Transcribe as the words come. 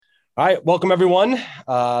All right, welcome everyone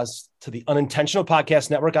to the Unintentional Podcast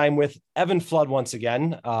Network. I'm with Evan Flood once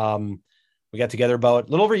again. We got together about a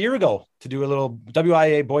little over a year ago to do a little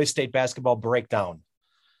WIAA Boys State Basketball breakdown.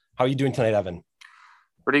 How are you doing tonight, Evan?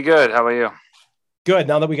 Pretty good. How about you? Good.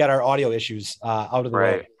 Now that we got our audio issues out of the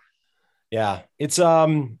way. Yeah, it's a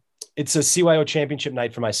CYO championship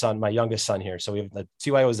night for my son, my youngest son here. So we have the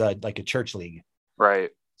CYO is like a church league. Right.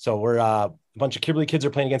 So we're a bunch of Kimberly kids are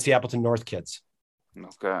playing against the Appleton North kids.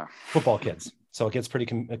 Okay. Football kids. So it gets pretty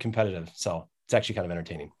competitive. So it's actually kind of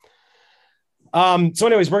entertaining. So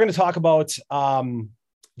anyways, we're going to talk about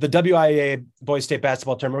the WIAA Boys State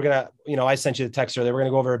Basketball Tournament. We're going to, I sent you the text earlier. We're going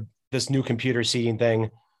to go over this new computer seating thing.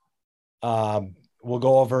 We'll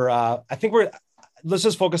go over, let's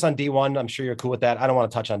just focus on D1. I'm sure you're cool with that. I don't want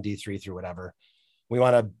to touch on D3 through whatever. We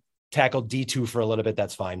want to tackle D2 for a little bit.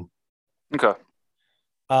 That's fine. Okay.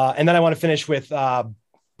 And then I want to finish with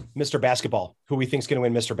Mr. Basketball, who we think is going to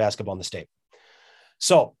win Mr. Basketball in the state.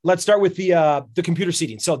 So let's start with the computer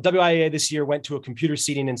seating. So WIAA this year went to a computer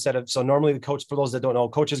seating so normally the coach, for those that don't know,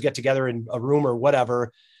 coaches get together in a room or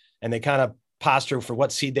whatever, and they kind of posture for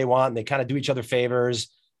what seed they want. And they kind of do each other favors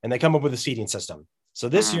and they come up with a seating system. So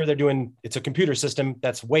this year it's a computer system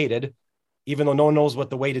that's weighted, even though no one knows what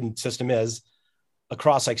the weighted system is,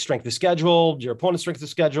 across like strength of schedule, your opponent's strength of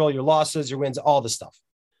schedule, your losses, your wins, all this stuff.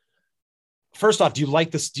 First off, do you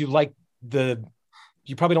like this? You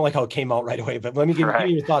probably don't like how it came out right away, but let me give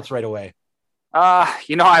you your thoughts right away.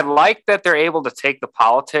 I like that they're able to take the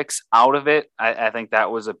politics out of it. I think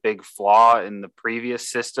that was a big flaw in the previous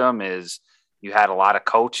system is you had a lot of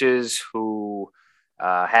coaches who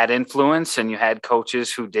had influence and you had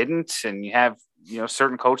coaches who didn't. And you have,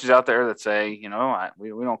 certain coaches out there that say, we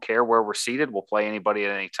don't care where we're seated. We'll play anybody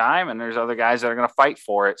at any time. And there's other guys that are going to fight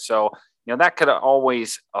for it. So, that could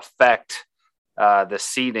always affect the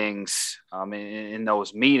seedings in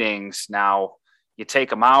those meetings. Now you take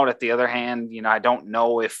them out. At the other hand, I don't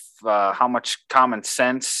know if how much common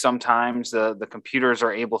sense sometimes the computers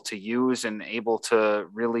are able to use and able to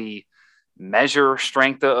really measure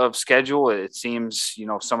strength of schedule. It seems,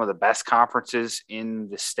 some of the best conferences in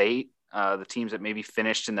the state, the teams that maybe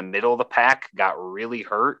finished in the middle of the pack got really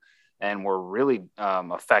hurt and were really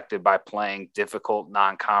affected by playing difficult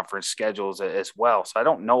non-conference schedules as well. So I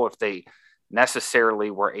don't know if they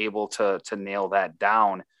necessarily were able to nail that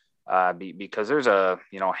down because there's a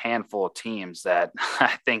handful of teams that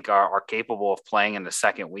I think are capable of playing in the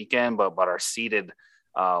second weekend, but are seated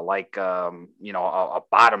like a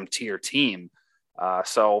bottom tier team.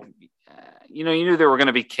 So you knew there were going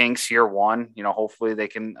to be kinks year one. Hopefully they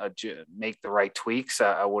can make the right tweaks.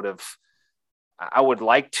 I would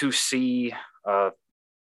like to see a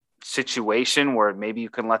situation where maybe you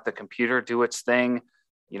can let the computer do its thing.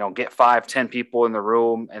 Get 5-10 people in the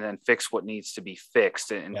room and then fix what needs to be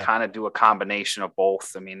fixed and kind of do a combination of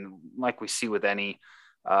both. I mean, like we see with any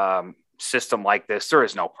system like this, there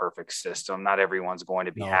is no perfect system. Not everyone's going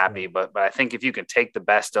to be happy, but I think if you can take the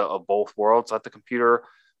best of both worlds, let the computer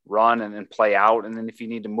run and then play out. And then if you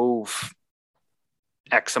need to move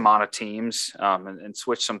X amount of teams and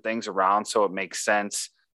switch some things around so it makes sense,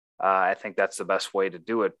 I think that's the best way to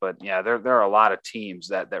do it. But yeah, there are a lot of teams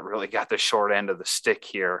that really got the short end of the stick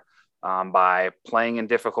here by playing in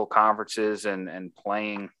difficult conferences and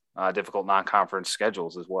playing difficult non-conference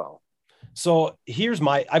schedules as well. So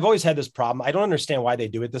I've always had this problem. I don't understand why they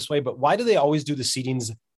do it this way, but why do they always do the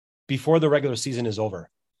seedings before the regular season is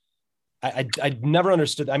over? I never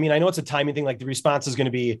understood. I mean, I know it's a timing thing. Like the response is going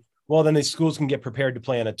to be, well, then the schools can get prepared to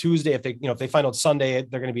play on a Tuesday. If they find out Sunday, are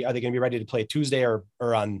they going to be ready to play Tuesday or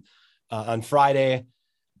on Friday?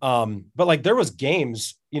 But like there was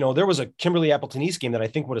games, there was a Kimberly Appleton East game that I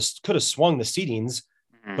think could have swung the seedings,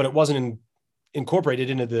 but it wasn't incorporated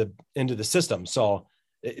into the system. So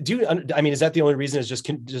is that the only reason is just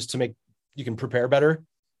to make, you can prepare better?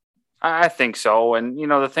 I think so. And,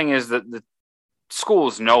 the thing is that the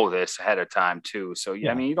schools know this ahead of time too. So,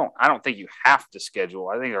 I mean, I don't think you have to schedule.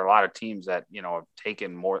 I think there are a lot of teams that, have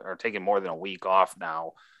taken more than a week off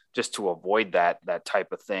now just to avoid that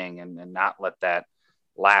type of thing and not let that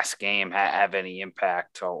last game have any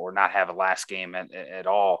impact or not have a last game at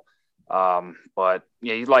all. But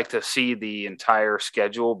you'd like to see the entire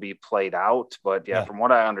schedule be played out. But from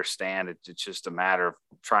what I understand, it's just a matter of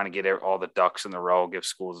trying to get all the ducks in the row, give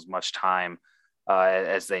schools as much time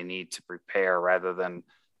as they need to prepare rather than,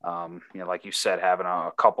 like you said, having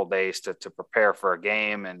a couple days to prepare for a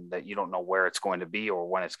game and that you don't know where it's going to be or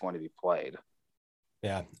when it's going to be played.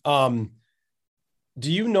 Yeah.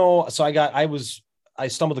 Do you know, so I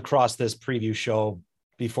stumbled across this preview show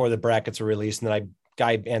before the brackets were released and then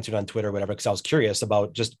guy answered on Twitter or whatever, because I was curious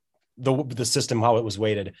about just the system, how it was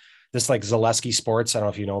weighted. This like Zaleski Sports. I don't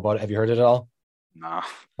know if you know about it. Have you heard it at all? No.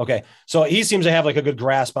 Okay. So he seems to have like a good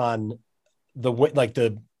grasp on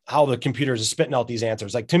how the computers are spitting out these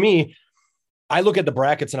answers. Like to me, I look at the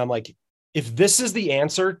brackets and I'm like, if this is the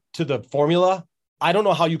answer to the formula, I don't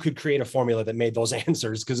know how you could create a formula that made those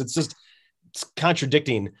answers, because it's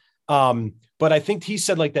contradicting. But I think he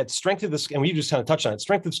said like that strength of this, and we just kind of touched on it.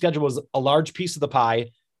 Strength of schedule was a large piece of the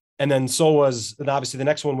pie. And then and obviously the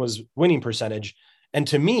next one was winning percentage. And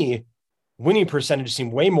to me, winning percentage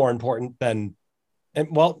seemed way more important than,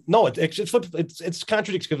 and well, no, it's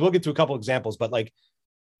contradicts, because we'll get to a couple examples, but like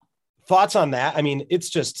thoughts on that. I mean, it's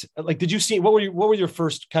just like, did you see, what were your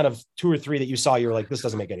first kind of two or three that you saw? You're like, this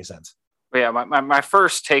doesn't make any sense. Yeah, my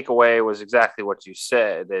first takeaway was exactly what you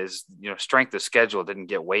said, is, strength of schedule didn't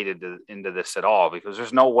get weighted into this at all, because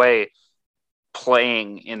there's no way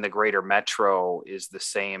playing in the greater metro is the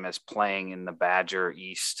same as playing in the Badger,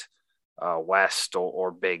 East, West,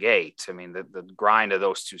 or Big Eight. I mean, the grind of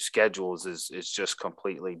those two schedules is just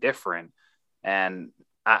completely different. And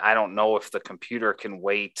I don't know if the computer can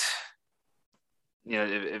weight,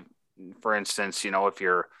 for instance, if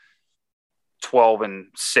you're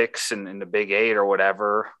 12-6 in the Big Eight or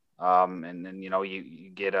whatever, and then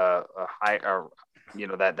you get a high, or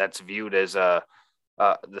that's viewed as the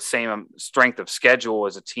same strength of schedule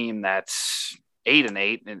as a team that's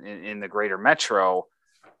 8-8 in the greater metro.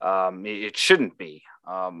 It shouldn't be.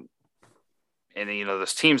 And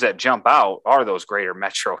those teams that jump out are those greater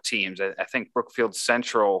metro teams. I think Brookfield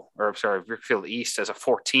East as a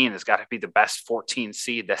 14 has got to be the best 14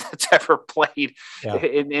 seed that's ever played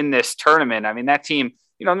in this tournament. I mean, that team,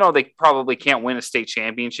 no, they probably can't win a state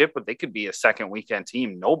championship, but they could be a second weekend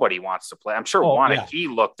team. Nobody wants to play. I'm sure Wanakee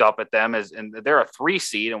looked up at them and they're a 3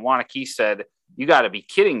 seed, and Wanakee said, you got to be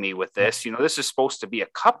kidding me with this. This is supposed to be a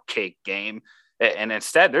cupcake game. And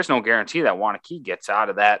instead, there's no guarantee that Wanakee gets out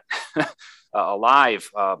of that alive,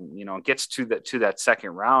 gets to that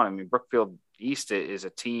second round. I mean, Brookfield East is a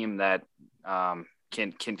team that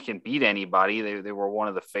can beat anybody. They were one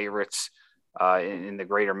of the favorites in the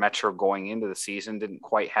greater metro going into the season. Didn't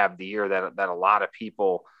quite have the year that a lot of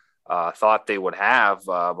people thought they would have,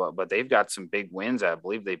 but they've got some big wins. I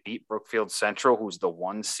believe they beat Brookfield Central, who's the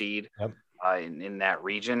 1 seed in that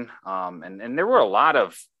region. And there were a lot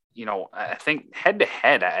of, I think head to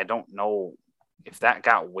head, I don't know if that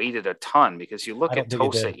got weighted a ton, because you look at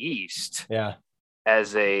Tosa East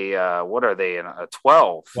as a, what are they in a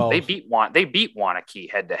 12? They beat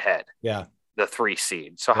Wanakee head to head. Yeah. The 3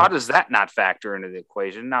 seed. So how does that not factor into the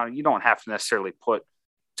equation? Now, you don't have to necessarily put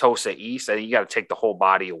Tosa East. I think you got to take the whole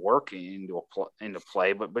body of work into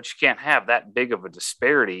play, but you can't have that big of a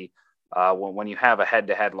disparity when you have a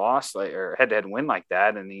head-to-head loss or head-to-head win like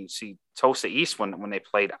that. And you see Tosa East when they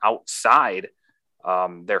played outside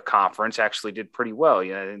their conference actually did pretty well.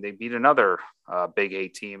 They beat another Big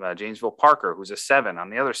Eight team, Janesville Parker, who's a 7 on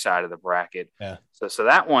the other side of the bracket. Yeah. So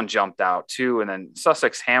that one jumped out too. And then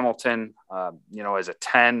Sussex Hamilton, as a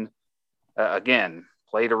 10, again,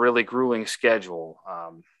 played a really grueling schedule.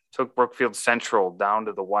 Took Brookfield Central down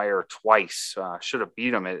to the wire twice. Should have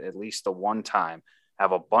beat them at least the one time.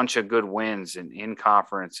 Have a bunch of good wins in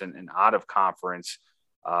conference and out of conference.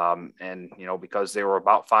 And because they were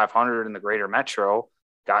about 500 in the greater metro,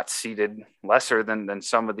 got seeded lesser than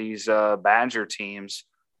some of these Badger teams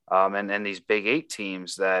and these Big Eight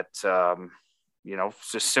teams that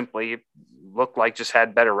just simply looked like just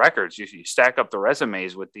had better records. You stack up the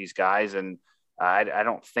resumes with these guys, and I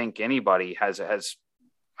don't think anybody has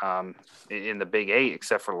in the Big Eight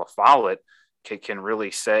except for La Follette can really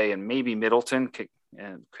say, and maybe Middleton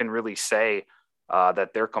can really say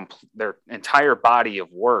that their entire body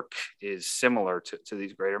of work is similar to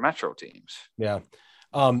these greater metro teams. Yeah.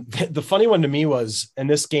 The funny one to me was in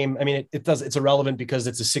this game, I mean, it's irrelevant because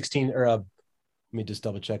it's a 16 or let me just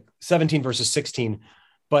double check, 17 versus 16,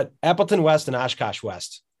 but Appleton West and Oshkosh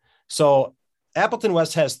West. So Appleton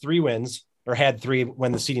West has 3 wins, or had 3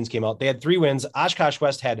 when the seedings came out. They had 3 wins. Oshkosh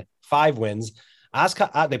West had 5 wins.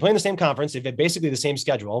 They play in the same conference. They've had basically the same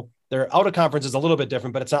schedule. Their out of conference is a little bit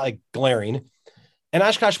different, but it's not like glaring. And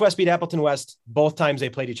Oshkosh West beat Appleton West both times they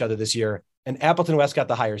played each other this year, and Appleton West got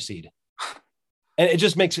the higher seed. And it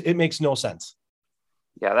just makes no sense.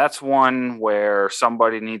 Yeah, that's one where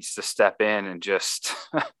somebody needs to step in and just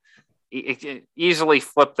easily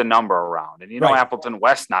flip the number around. And Appleton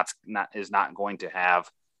West is not going to have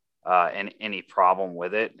any problem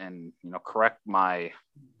with it. And correct me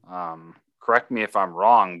if I'm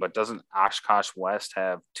wrong, but doesn't Oshkosh West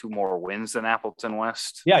have 2 more wins than Appleton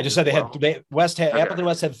West? Yeah, I just said Appleton West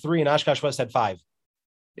had 3 and Oshkosh West had 5.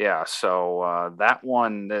 Yeah, so that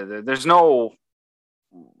one, there's no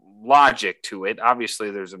logic to it.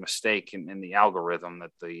 Obviously, there's a mistake in the algorithm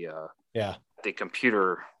that the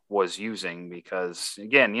computer was using, because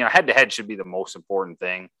again, head to head should be the most important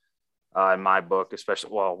thing in my book,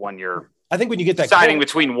 especially when you're. I think when you get that deciding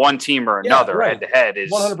between one team or another, head to head is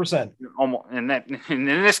 100%. Almost, and in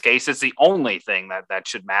this case, it's the only thing that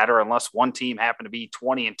should matter, unless one team happened to be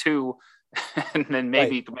 20-2, and then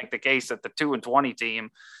maybe you can make the case that the 2-20 team,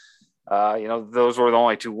 those were the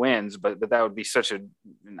only 2 wins, but that would be such an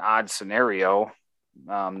odd scenario.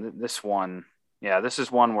 This is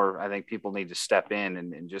one where I think people need to step in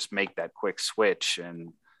and just make that quick switch,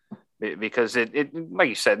 and because it like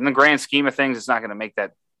you said, in the grand scheme of things, it's not going to make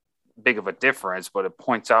that big of a difference, but it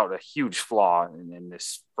points out a huge flaw in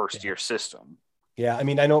this first year system. Yeah. I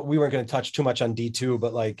mean, I know we weren't going to touch too much on D2,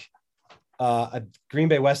 but Green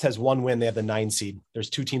Bay West has 1 win. They have the 9 seed. There's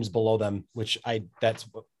 2 teams below them, which that's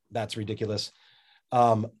ridiculous.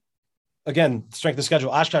 Again, strength of schedule.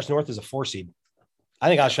 Oshkosh North is a 4 seed. I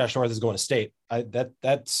think Oshkosh North is going to state.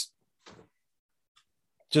 That's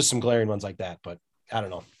just some glaring ones like that, but I don't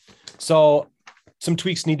know. So some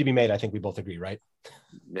tweaks need to be made. I think we both agree, right?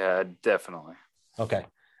 Yeah, definitely. Okay.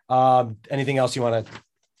 Anything else you want to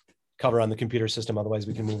cover on the computer system? Otherwise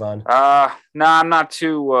we can move on. No, I'm not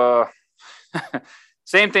too,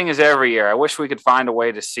 same thing as every year. I wish we could find a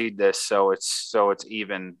way to seed this so it's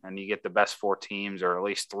even, and you get the best 4 teams, or at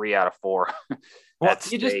least 3 out of 4.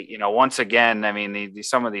 Once again, I mean,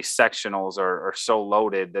 some of these sectionals are so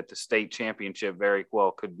loaded that the state championship very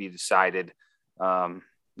well could be decided,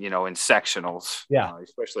 in sectionals. Yeah.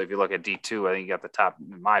 Especially if you look at D2, I think you got the top,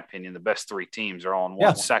 in my opinion, the best 3 teams are all in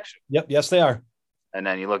one section. Yep. Yes, they are. And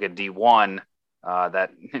then you look at D1,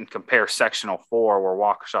 that and compare sectional 4, where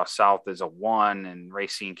Waukesha South is a 1 and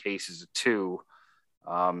Racine Case is a 2.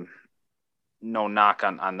 No knock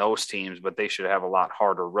on those teams, but they should have a lot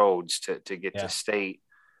harder roads to get to state.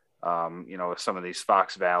 Some of these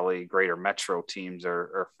Fox Valley, Greater Metro teams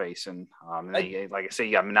are facing. Like I say,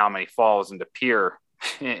 you got Menominee Falls and De Pere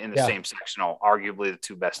in the same sectional, arguably the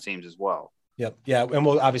 2 best teams as well. Yep. Yeah. And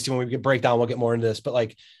we'll obviously, when we get breakdown, we'll get more into this, but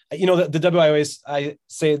the WIAA, I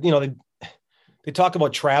say, they talk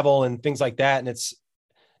about travel and things like that. And it's,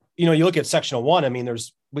 you look at sectional 1. I mean,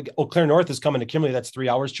 Eau Claire North is coming to Kimberly. That's 3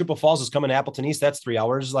 hours. Chippewa Falls is coming to Appleton East. That's 3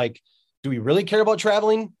 hours. Do we really care about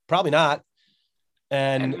traveling? Probably not.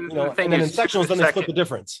 And then in sectionals, then they split the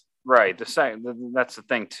difference. Right. That's the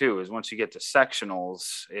thing too, is once you get to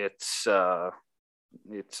sectionals, it's a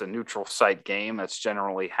neutral site game that's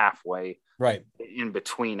generally halfway in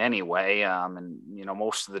between anyway. And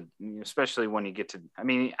most of especially when you get to,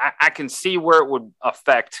 I can see where it would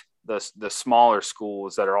affect the smaller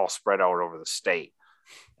schools that are all spread out over the state.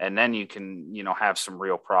 And then you can, have some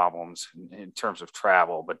real problems in terms of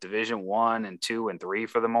travel, but Division 1 and 2 and 3,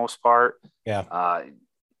 for the most part, you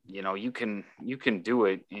can do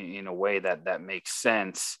it in a way that makes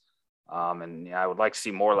sense. And I would like to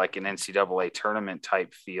see more like an NCAA tournament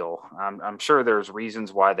type feel. I'm sure there's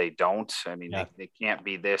reasons why they don't. They can't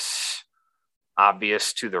be this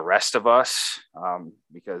obvious to the rest of us,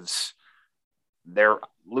 because they're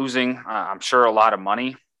losing, I'm sure, a lot of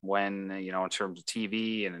money when, in terms of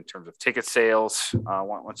TV and in terms of ticket sales,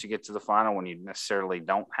 once you get to the final, when you necessarily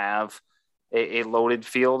don't have a loaded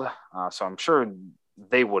field. So I'm sure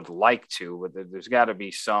they would like to, but there's got to be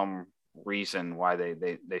some reason why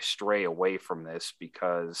they stray away from this,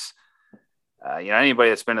 because anybody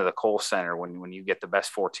that's been to the Kohl Center, when you get the best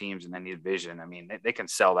 4 teams in any division, they can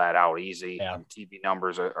sell that out easy. TV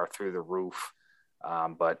numbers are through the roof.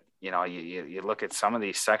 But you look at some of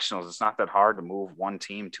these sectionals, it's not that hard to move one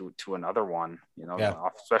team to another one,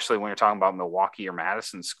 especially when you're talking about Milwaukee or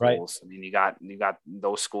Madison schools. Right. You got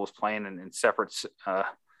those schools playing in separate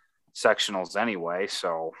sectionals anyway.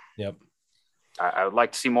 So yep. I would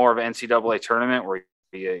like to see more of an NCAA tournament where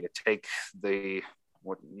you take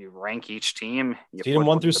what you rank each team. You put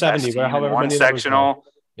 1 through 70, however one many sectional.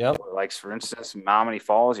 Yep. Like, for instance, Menominee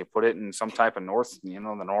Falls, you put it in some type of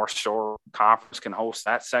the North Shore Conference can host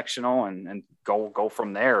that sectional and go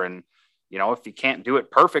from there. And, if you can't do it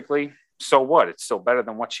perfectly, so what? It's still better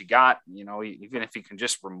than what you got, even if you can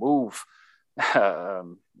just remove,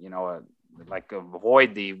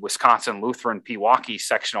 avoid the Wisconsin Lutheran Pewaukee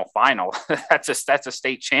sectional final. that's a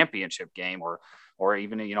state championship game, or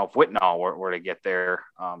even, if Whitnall were to get there,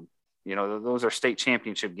 those are state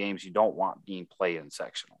championship games you don't want being played in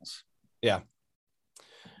sectionals. Yeah.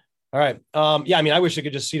 All right. I wish I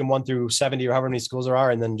could just seed them 1 through 70 or however many schools there are.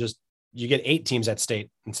 And then you get 8 teams at state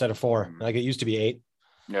instead of 4. Mm-hmm. Like it used to be 8.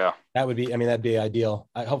 Yeah. That would be, that'd be ideal.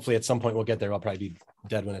 Hopefully at some point we'll get there. I'll probably be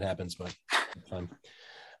dead when it happens, but it's fine.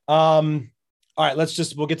 All right,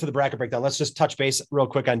 we'll get to the bracket breakdown. Let's just touch base real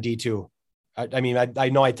quick on D2. I mean, I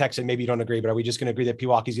know I texted, maybe you don't agree, but are we just going to agree that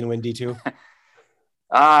Pewaukee's going to win D2?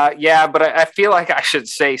 Yeah, but I feel like I should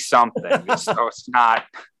say something just so it's not.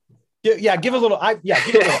 Yeah, give a little. Give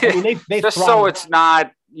a little. I mean, they just so it's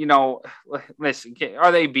not. Listen,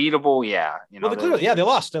 are they beatable? Yeah. Clearly, they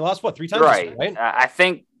lost. They lost what, 3 times? Right. Right. I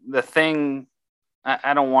think the thing.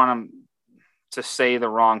 I don't want them to say the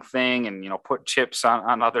wrong thing and put chips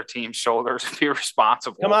on other teams' shoulders and be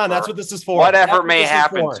responsible. Come on, that's what this is for. Whatever may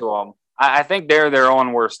happen to them. I think they're their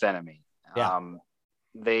own worst enemy. Yeah.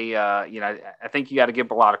 I think you got to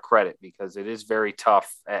give a lot of credit because it is very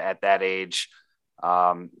tough at that age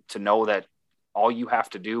to know that all you have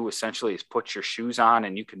to do essentially is put your shoes on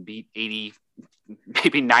and you can beat 80,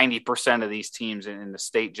 maybe 90% of these teams in the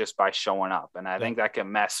state just by showing up. And I think that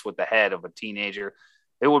can mess with the head of a teenager.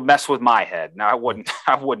 It would mess with my head. Now I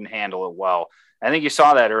wouldn't handle it well. I think you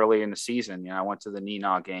saw that early in the season. I went to the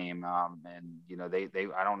Neenah game and they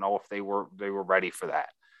I don't know if they were ready for that.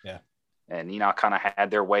 Yeah. And Neenah kind of had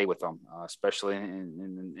their way with them, especially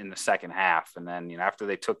in the second half. And then, after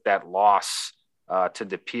they took that loss to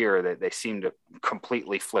De Pere, that they seemed to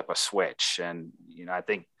completely flip a switch. And, I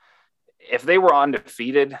think if they were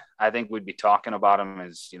undefeated, I think we'd be talking about them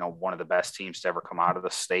as, one of the best teams to ever come out of the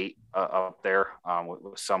state up there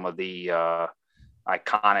with some of the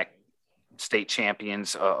iconic state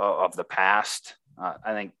champions of the past.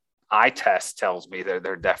 I think eye test tells me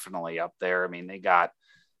they're definitely up there. I mean, they got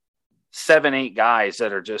 7-8 guys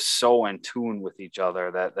that are just so in tune with each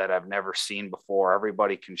other that I've never seen before.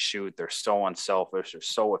 Everybody can shoot. They're so unselfish. They're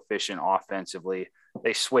so efficient offensively.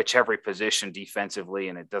 They switch every position defensively,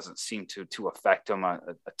 and it doesn't seem to affect them a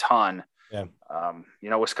ton. Yeah.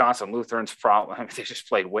 Wisconsin Lutheran's problem. I mean, they just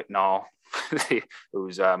played Whitnall,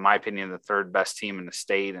 who's, in my opinion, the third best team in the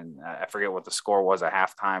state. And I forget what the score was at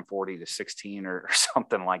halftime, 40-16 or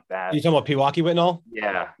something like that. You talking about Pewaukee Whitnall?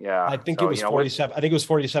 Yeah. I think it was 47. I think it was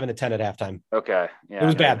 47-10 at halftime. Okay. Yeah. It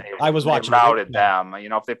was bad. I was watching. They routed them.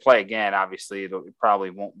 If they play again, obviously it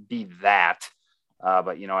probably won't be that.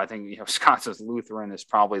 But I think Wisconsin's Lutheran is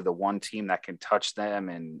probably the one team that can touch them,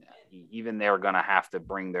 and even they're going to have to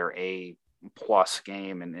bring their A+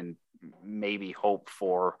 game and maybe hope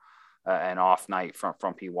for an off night from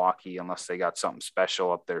Pewaukee, unless they got something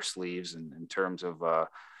special up their sleeves in terms of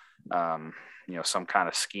some kind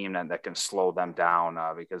of scheme that can slow them down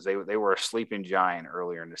because they were a sleeping giant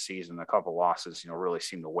earlier in the season. A couple losses really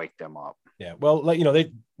seemed to wake them up. Yeah, well,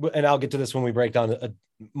 and I'll get to this when we break down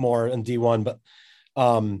more in D1, but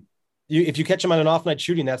if you catch them on an off night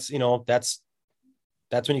shooting, that's when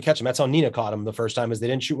you catch them. That's how Neenah caught them the first time, is they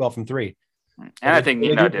didn't shoot well from three. And I think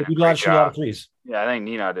Neenah did a great job. A lot of threes. Yeah, I think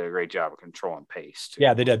Neenah did a great job of controlling pace too.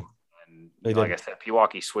 Yeah, they did. And like I said,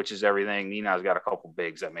 Pewaukee switches everything. Neenah's got a couple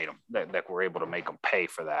bigs that made them that were able to make them pay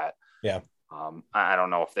for that. Yeah. I don't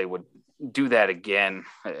know if they would do that again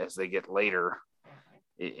as they get later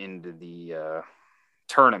into the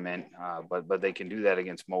tournament, but they can do that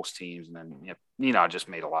against most teams. And then Neenah just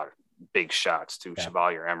made a lot of big shots too. Yeah.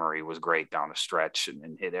 Chevalier Emery was great down the stretch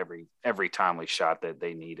and hit every timely shot that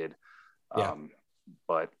they needed. Yeah.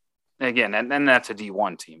 But again, and that's a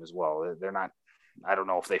D1 team as well. They're not. I don't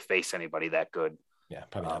know if they face anybody that good. Yeah,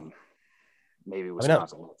 probably not. Maybe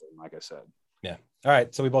Wisconsin, like I said. Yeah. All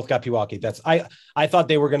right. So we both got Pewaukee. I thought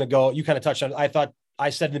they were going to go. You kind of touched on it. I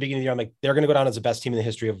said in the beginning of the year, I'm like, they're going to go down as the best team in the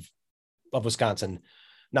history of Wisconsin.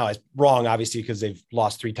 Now, I was wrong, obviously, because they've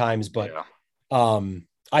lost 3 times, but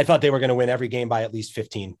I thought they were going to win every game by at least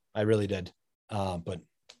 15. I really did. But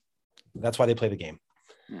that's why they play the game.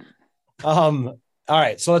 All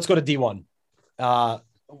right. So let's go to D1.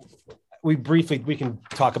 We can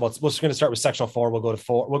talk about, we're just going to start with sectional 4. We'll go to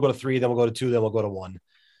 4. We'll go to 3, then we'll go to 2, then we'll go to 1.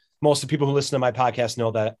 Most of the people who listen to my podcast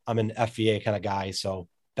know that I'm an FVA kind of guy. So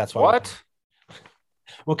that's why.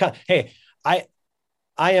 What? Hey, I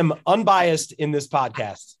am unbiased in this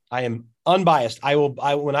podcast. I am unbiased.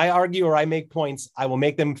 When I argue or I make points, I will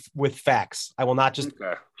make them with facts. I will not just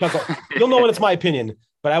chuckle. You'll know when it's my opinion,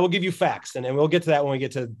 but I will give you facts. And we'll get to that when we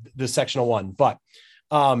get to the sectional 1. But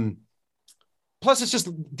plus, it's just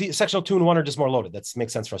the sectional 2 and 1 are just more loaded. That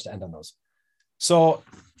makes sense for us to end on those. So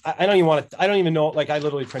I don't even know. Like, I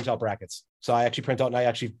literally print out brackets. So I actually print out and I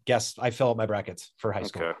actually guess I fill out my brackets for high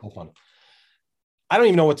school. Okay. Fun. I don't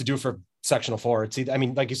even know what to do for sectional 4. It's either,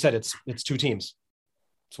 like you said, it's 2 teams.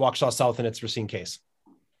 It's Waukesha South and it's Racine Case.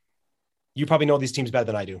 You probably know these teams better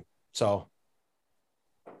than I do. So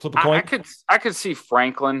flip a coin. I could see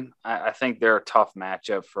Franklin. I think they're a tough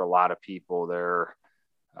matchup for a lot of people. They're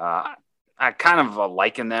I kind of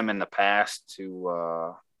liken them in the past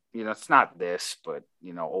to it's not this, but,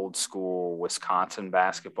 old school Wisconsin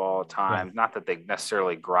basketball times. Yeah. Not that they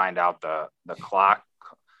necessarily grind out the clock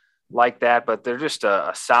like that, but they're just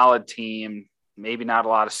a solid team. Maybe not a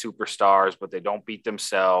lot of superstars, but they don't beat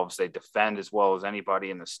themselves. They defend as well as anybody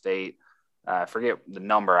in the state. I forget the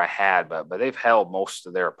number I had, but they've held most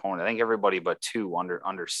of their opponents. I think everybody but two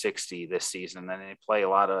under 60 this season. And then they play a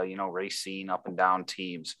lot of, Racine up and down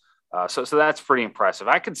teams. So that's pretty impressive.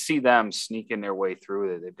 I could see them sneaking their way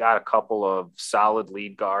through it. They've got a couple of solid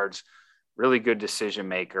lead guards, really good decision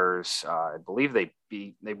makers. I believe they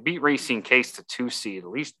beat Racine Case to 2 seed at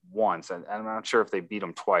least once. And I'm not sure if they beat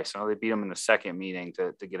them twice. I know they beat them in the second meeting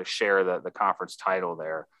to get a share of the conference title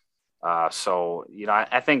there. So,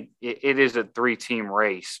 I think it is a 3-team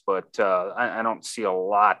race, but I don't see a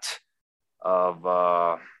lot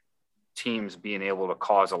of teams being able to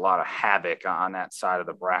cause a lot of havoc on that side of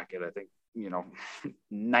the bracket. I think,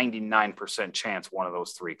 99% chance one of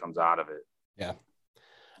those 3 comes out of it. Yeah.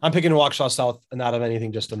 I'm picking Waukesha South and not of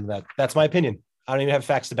anything, just on that. That's my opinion. I don't even have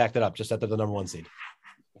facts to back that up, just that they're the number 1 seed.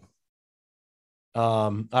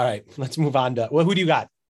 All right, let's move on to, who do you got?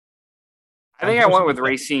 I think I went with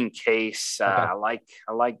Racine Case. Okay. I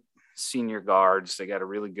like senior guards. They got a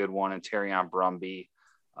really good one in Terrion Brumby,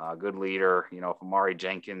 good leader. If Amari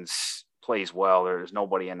Jenkins plays well, there's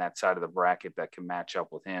nobody in that side of the bracket that can match up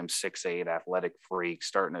with him. 6'8", athletic freak,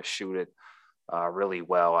 starting to shoot it really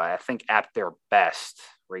well. I think at their best,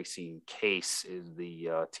 Racine Case is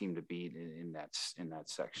the team to beat in that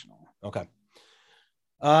sectional. Okay.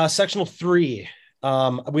 Sectional 3. We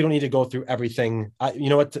don't need to go through everything. You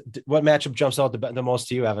know what matchup jumps out the most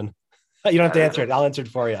to you, Evan? You don't have to answer it. I'll answer it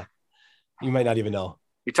for you. You might not even know.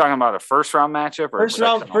 You're talking about a first round matchup or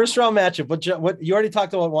first round matchup. What you already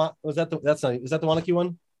talked about? Was that the Wanakee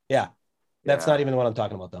one? Yeah. That's not even the one I'm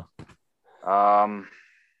talking about though.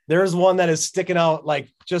 There's one that is sticking out like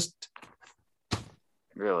just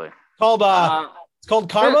really called it's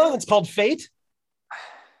called Karma. It's called Fate.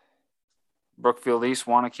 Brookfield East,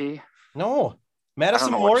 Wanakee. No.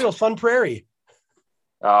 Madison Memorial, Fun Prairie.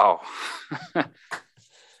 Oh.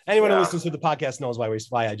 Anyone who listens to the podcast knows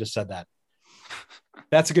why I just said that.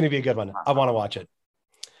 That's going to be a good one. I want to watch it.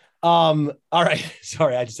 All right.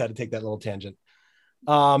 Sorry, I just had to take that little tangent.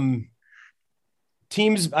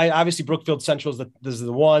 Teams, obviously Brookfield Central is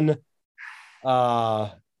the 1.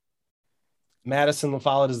 Madison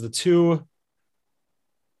followed is the 2.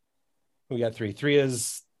 We got 3. 3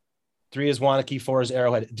 is Wanakee, 4 is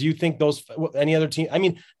Arrowhead. Do you think any other team? I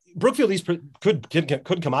mean, Brookfield East could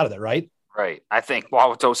come out of there, right? Right. I think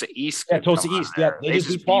Wauwatosa East. Yeah, Tosa East. Yeah, they just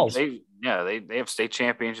beat Falls. They have state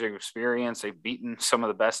championship experience. They've beaten some of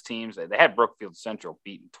the best teams. They had Brookfield Central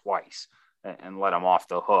beaten twice and let them off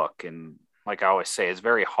the hook. And like I always say, it's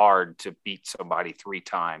very hard to beat somebody 3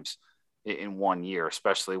 times in 1 year,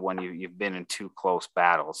 especially when you've been in 2 close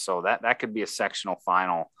battles. So that could be a sectional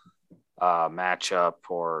final matchup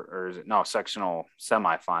or is it sectional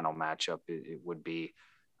semifinal matchup. It would be.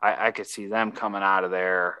 I could see them coming out of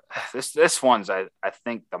there. This one's I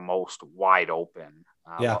think the most wide open.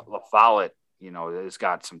 La Follette, has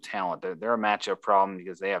got some talent. They're a matchup problem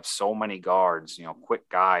because they have so many guards, quick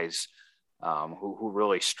guys who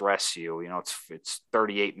really stress you. It's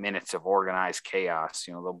 38 minutes of organized chaos.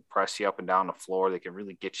 They'll press you up and down the floor. They can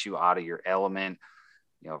really get you out of your element.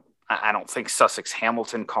 I don't think Sussex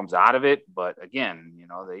Hamilton comes out of it, but again,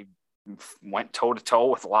 they went toe-to-toe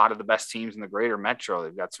with a lot of the best teams in the greater metro.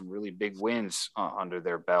 They've got some really big wins under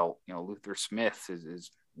their belt. Luther Smith is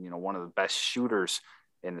one of the best shooters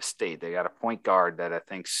in the state. They got a point guard that I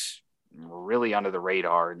think's really under the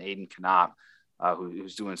radar, and Aiden Knopp,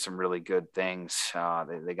 who's doing some really good things.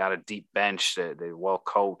 They got a deep bench. They're well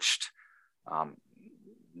coached.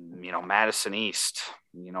 Madison East,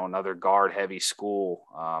 another guard heavy school,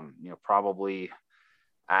 probably,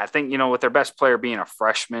 I think, with their best player being a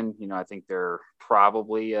freshman, I think they're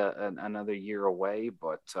probably another year away,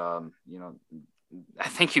 but I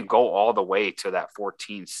think you go all the way to that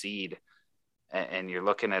 14 seed and you're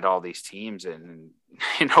looking at all these teams and,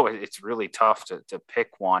 it's really tough to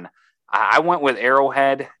pick one. I went with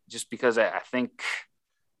Arrowhead just because I think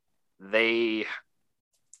they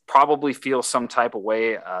probably feel some type of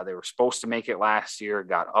way. They were supposed to make it last year,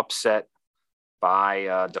 got upset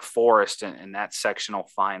by DeForest in that sectional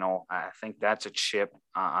final. I think that's a chip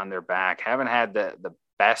on their back. Haven't had the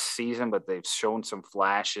best season, but they've shown some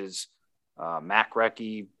flashes. Mac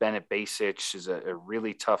Recchi, Bennett Basic is a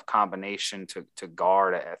really tough combination to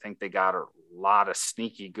guard. I think they got a lot of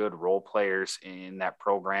sneaky good role players in that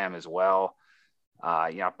program as well.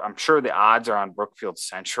 I'm sure the odds are on Brookfield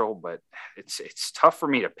Central, but it's tough for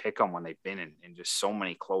me to pick them when they've been in just so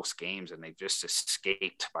many close games and they've just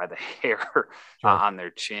escaped by the hair on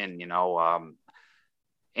their chin.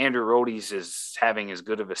 Andrew Rohdes is having as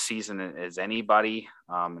good of a season as anybody.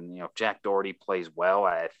 And if Jack Doherty plays well,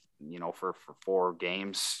 for 4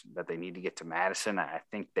 games that they need to get to Madison, I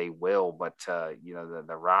think they will. But,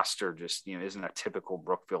 the roster just, isn't a typical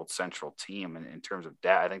Brookfield Central team in terms of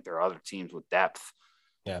depth. I think there are other teams with depth.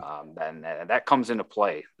 Yeah. And that comes into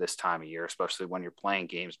play this time of year, especially when you're playing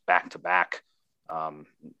games back to back,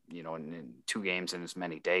 in 2 games in as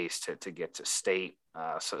many days to get to state.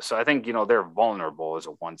 So I think, they're vulnerable as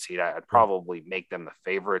a 1 seed. I'd probably make them the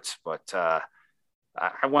favorites, but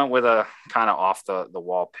I went with a kind of off the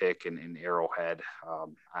wall pick in Arrowhead.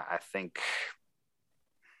 I think,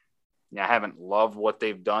 I haven't loved what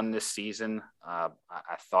they've done this season. I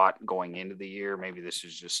thought going into the year, maybe this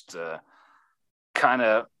is just kind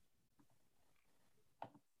of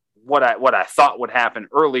what I thought would happen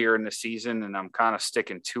earlier in the season, and I'm kind of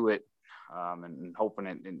sticking to it and hoping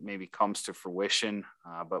it maybe comes to fruition.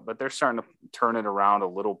 But they're starting to turn it around a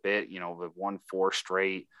little bit. They've won 4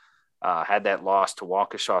 straight. Had that loss to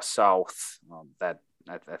Waukesha South that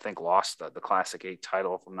I think lost the Classic 8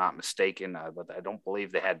 title, if I'm not mistaken. But I don't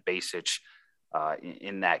believe they had Basich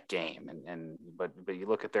in that game. But you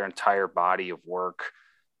look at their entire body of work,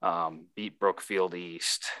 beat Brookfield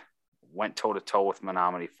East, went toe-to-toe with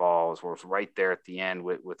Menominee Falls, was right there at the end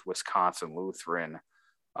with Wisconsin Lutheran,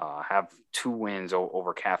 have 2 wins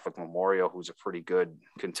over Catholic Memorial, who's a pretty good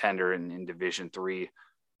contender in Division III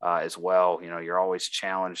as well. You're always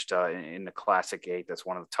challenged in the Classic 8. That's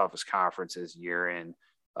one of the toughest conferences year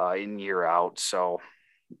in, year out. So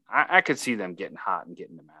I could see them getting hot and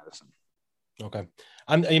getting to Madison. Okay.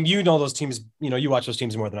 Those teams, you watch those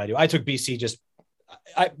teams more than I do. I took BC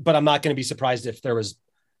but I'm not going to be surprised if there was,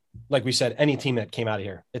 like we said, any team that came out of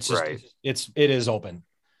here. It's just, right. it is open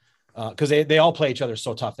because they all play each other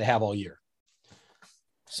so tough. They have all year.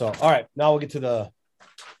 So, all right, now we'll get to the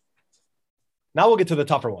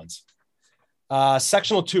tougher ones.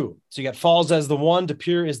 Sectional 2. So you got Falls as the 1, De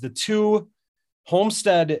Pere is the 2,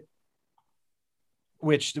 Homestead,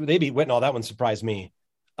 which they beat Whitnall. That one surprised me.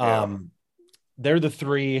 Yeah. They're the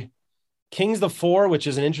 3. King's the 4, which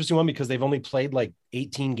is an interesting one because they've only played like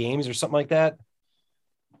 18 games or something like that.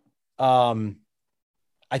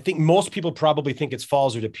 I think most people probably think it's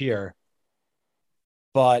Falls or De Pere,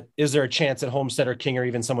 but is there a chance that Homestead or King or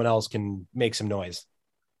even someone else can make some noise?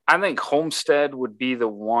 I think Homestead would be the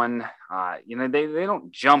one. They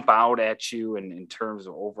don't jump out at you in terms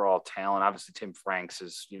of overall talent. Obviously, Tim Franks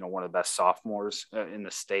is one of the best sophomores in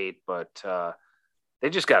the state, but they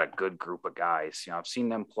just got a good group of guys. I've seen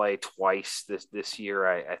them play twice this year.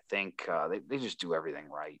 I think they just do everything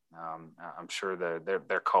right. I'm sure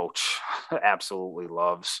their coach absolutely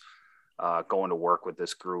loves going to work with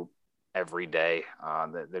this group every day.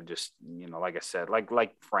 They're just, like I said,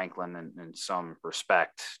 like Franklin in some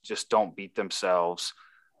respect, just don't beat themselves.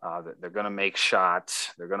 They're going to make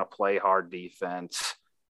shots. They're going to play hard defense.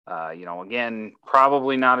 Again,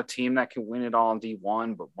 probably not a team that can win it all in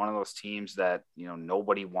D1, but one of those teams that,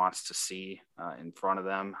 nobody wants to see in front of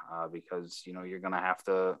them because, you're going to have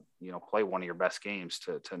to, play one of your best games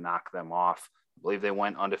to knock them off. I believe they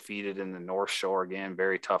went undefeated in the North Shore again,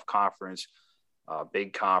 very tough conference,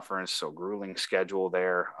 big conference. So grueling schedule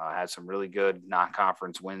there, had some really good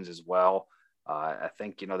non-conference wins as well. I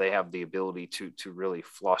think, they have the ability to really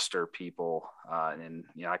fluster people. And,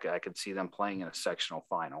 I could see them playing in a sectional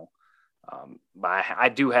final. But I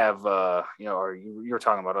do have, or you're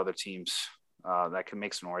talking about other teams that can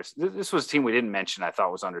make some noise. This was a team we didn't mention, I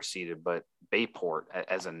thought was underseeded, but Bayport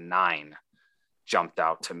as a 9 jumped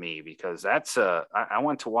out to me because I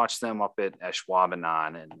went to watch them up at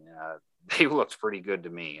Ashwaubenon and they looked pretty good to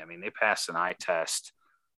me. I mean, they passed an eye test.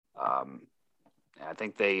 I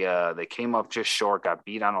think they came up just short, got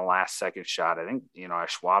beat on the last second shot. I think,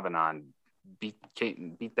 Ashwaubenon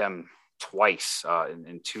beat them twice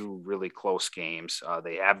in 2 really close games.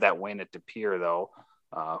 They have that win at De Pere, though,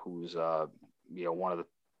 who's, one of the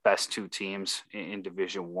best 2 teams in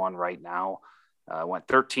Division 1 right now. Went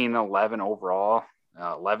 13-11 overall,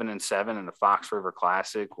 11-7 in the Fox River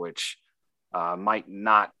Classic, which might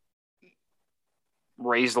not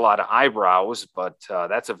raised a lot of eyebrows, but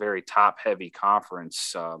that's a very top-heavy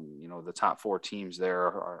conference. The top 4 teams there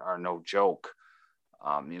are no joke.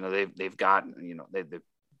 They've got, they've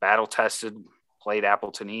battle-tested, played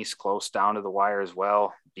Appleton East close down to the wire as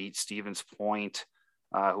well, beat Stevens Point,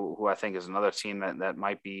 who I think is another team that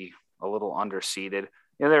might be a little underseeded.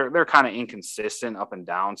 they're kind of inconsistent up and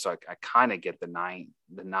down. So I kind of get the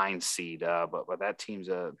nine seed. But that team's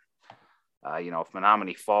if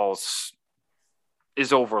Menominee Falls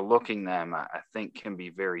is overlooking them, I think can be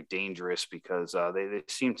very dangerous because they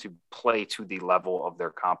seem to play to the level of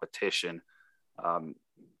their competition.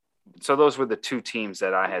 So those were the two teams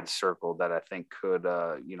that I had circled that I think could,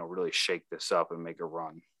 really shake this up and make a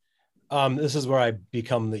run. This is where I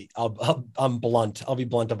become I'm blunt. I'll be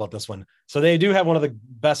blunt about this one. So they do have one of the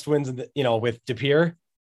best wins with De Pere.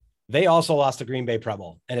 They also lost to Green Bay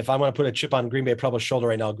Preble. And if I want to put a chip on Green Bay Preble's shoulder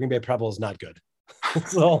right now, Green Bay Preble is not good.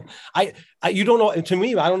 So you don't know. To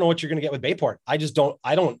me, I don't know what you're going to get with Bayport. I don't.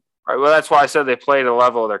 Right. Well, that's why I said they play the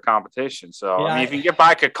level of their competition. So yeah, if you get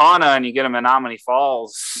by Kaukauna and you get them in Menominee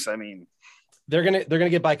Falls, they're gonna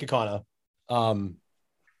get by Kaukauna,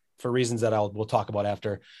 for reasons that we'll talk about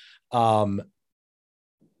after. I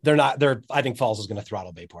think Falls is going to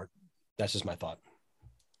throttle Bayport. That's just my thought.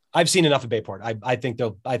 I've seen enough of Bayport. I think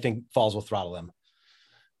Falls will throttle them.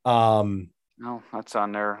 No, that's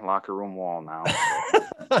on their locker room wall now.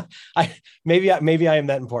 Maybe I am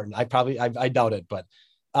that important. I doubt it, but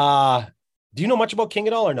do you know much about King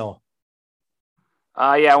at all or no?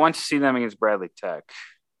 Yeah, I went to see them against Bradley Tech.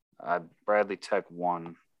 Bradley Tech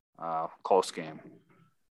won, close game.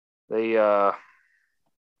 It's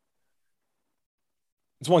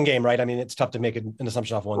one game, right? I mean, it's tough to make an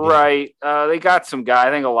assumption off one game. Right. They got some guy.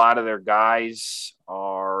 I think a lot of their guys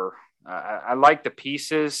are I like the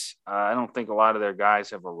pieces. I don't think a lot of their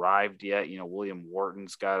guys have arrived yet. William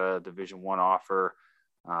Wharton's got a Division I offer,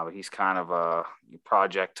 but he's kind of a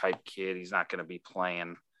project type kid. He's not going to be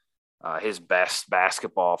playing his best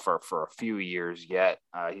basketball for a few years yet.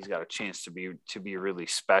 He's got a chance to be really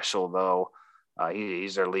special, though.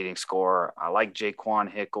 He's their leading scorer. I like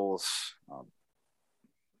Jaquan Hickles.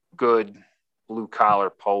 Good blue collar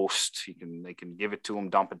post. They can give it to him,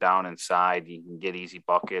 dump it down inside. He can get easy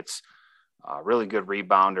buckets. Really good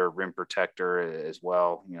rebounder, rim protector as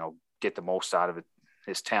well. Get the most out of it.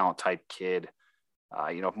 His talent type kid.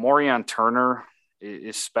 If Morion Turner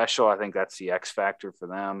is special, I think that's the X factor for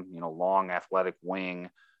them. Long athletic wing,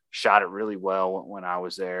 shot it really well when I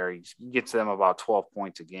was there. He gets them about 12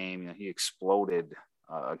 points a game. He exploded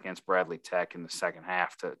against Bradley Tech in the second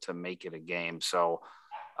half to make it a game. So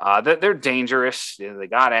they're dangerous. They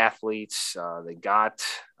got athletes. They got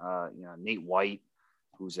Nate White,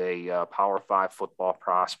 who's a Power 5 football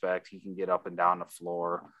prospect. He can get up and down the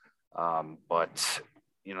floor. But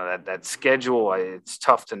that schedule, it's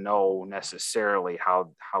tough to know necessarily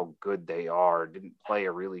how good they are. Didn't play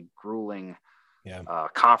a really grueling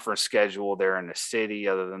conference schedule there in the city,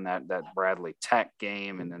 other than that Bradley Tech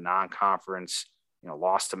game and the non-conference.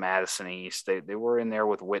 Lost to Madison East. They were in there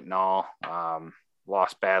with Whitnall.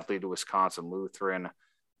 Lost badly to Wisconsin Lutheran.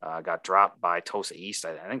 Got dropped by Tosa East.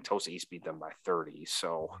 I think Tosa East beat them by 30.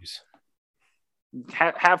 So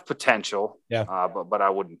have potential. Yeah. But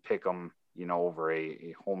I wouldn't pick them, over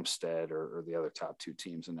a Homestead or the other top two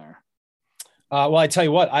teams in there. Well, I tell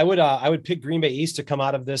you what, I would pick Green Bay East to come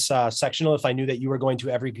out of this sectional if I knew that you were going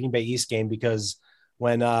to every Green Bay East game, because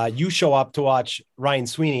when you show up to watch Ryan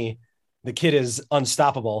Sweeney, the kid is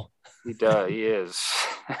unstoppable. He does. He is.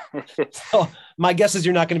 So my guess is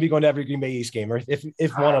you're not going to be going to every Green Bay East game, or if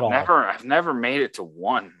one at all. I've never made it to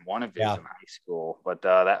one of these in high school, but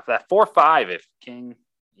that 4-5, if King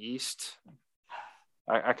East,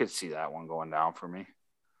 I could see that one going down for me.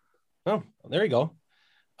 Oh, there you go.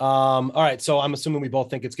 All right. So I'm assuming we both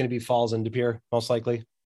think it's going to be Falls and De Pere, most likely.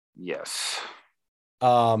 Yes.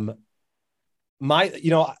 When I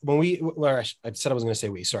said I was going to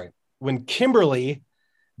say sorry. When Kimberly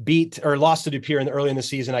beat or lost to De Pere early in the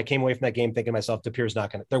season, I came away from that game thinking to myself, De Pere's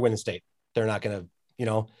they're winning state. They're not going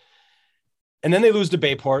to, and then they lose to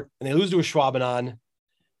Bayport and they lose to a Schwabenon.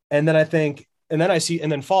 And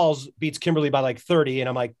then Falls beats Kimberly by like 30. And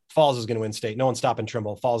I'm like, Falls is going to win state. No one's stopping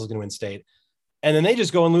Trimble. Falls is going to win state. And then they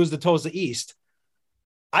just go and lose to Tosa East.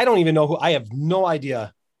 I don't even know I have no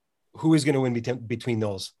idea who is going to win between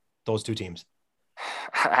those two teams.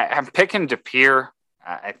 I'm picking De Pere.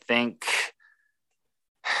 I think,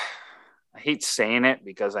 I hate saying it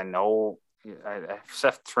because I know if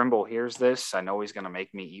Seth Trimble hears this, I know he's going to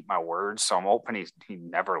make me eat my words. So I'm hoping he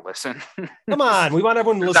never listen. Come on. We want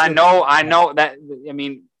everyone to listen. I know that. I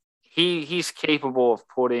mean, he's capable of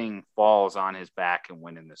putting Falls on his back and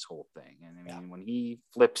winning this whole thing. And when he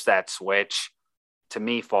flips that switch, to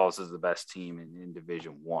me, Falls is the best team in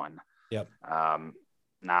Division I. Yep.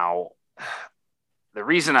 Now, the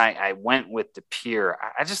reason I went with De Pere,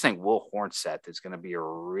 I just think Will Hornseth is going to be a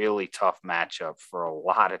really tough matchup for a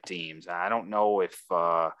lot of teams. I don't know if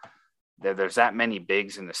there's that many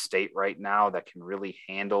bigs in the state right now that can really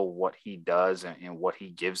handle what he does and what he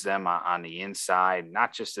gives them on the inside,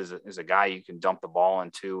 not just as a guy you can dump the ball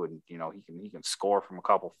into, and, you know, he can score from a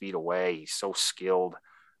couple feet away. He's so skilled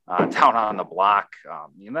down on the block.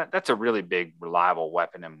 You know, that's a really big, reliable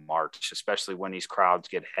weapon in March, especially when these crowds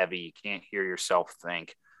get heavy. You can't hear yourself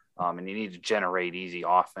think, and you need to generate easy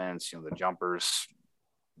offense. You know, the jumpers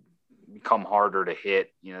become harder to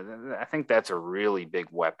hit. You know, I think that's a really big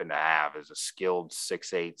weapon to have, as a skilled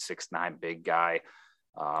 6'8", 6'9" big guy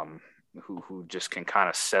who just can kind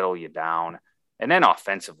of settle you down. And then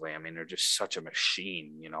offensively, I mean, they're just such a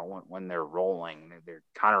machine. You know, when they're rolling, they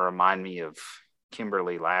kind of remind me of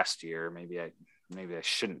Kimberly last year. Maybe I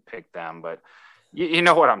shouldn't pick them, but you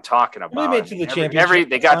know what I'm talking about. Really made to the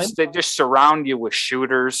championship. They just surround you with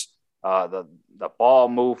shooters. The ball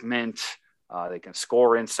movement. They can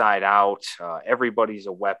score inside out. Everybody's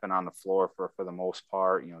a weapon on the floor for the most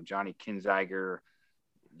part. You know, Johnny Kinziger,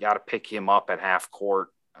 you got to pick him up at half court,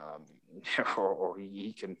 or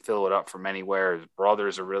he can fill it up from anywhere. His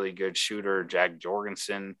brother's a really good shooter, Jack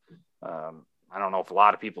Jorgensen. I don't know if a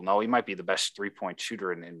lot of people know, he might be the best 3-point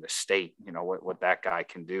shooter in the state. You know, what that guy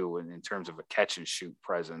can do in terms of a catch and shoot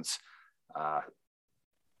presence.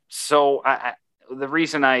 So the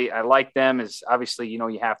reason I like them is, obviously, you know,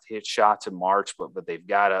 you have to hit shots in March, but they've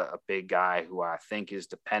got a big guy who I think is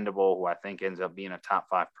dependable, who I think ends up being a top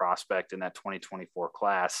 5 prospect in that 2024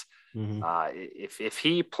 class. Mm-hmm. If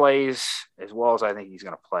he plays as well as I think he's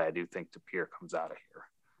going to play, I do think DePere comes out of here,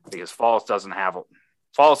 because Falls doesn't have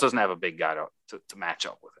a big guy to match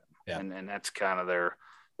up with him. Yeah. And that's kind of their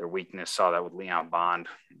weakness. Saw that with Leon Bond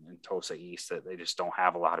and Tosa East, that they just don't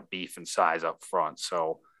have a lot of beef and size up front.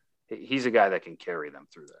 So he's a guy that can carry them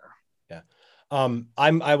through there. Yeah.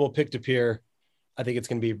 I will pick DePere. I think it's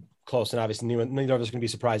going to be close, and obviously neither of us are going to be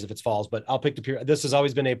surprised if it's Falls, but I'll pick DePere. This has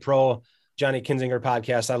always been a pro Johnny Kinziger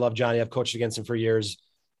podcast. I love Johnny. I've coached against him for years.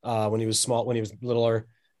 When he was littler,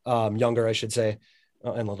 younger, I should say,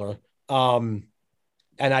 and littler. And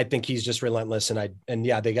I think he's just relentless.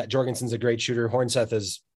 They got Jorgensen's a great shooter. Hornseth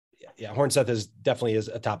is definitely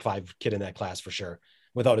a top 5 kid in that class for sure,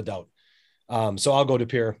 without a doubt. So I'll go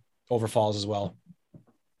DePere over Falls as well.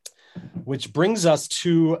 Which brings us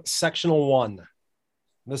to sectional 1.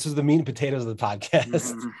 This is the meat and potatoes of the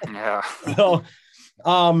podcast. Yeah. So,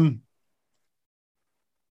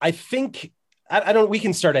 I think we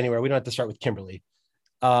can start anywhere. We don't have to start with Kimberly.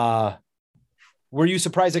 Were you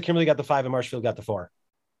surprised that Kimberly got the 5 and Marshfield got the 4?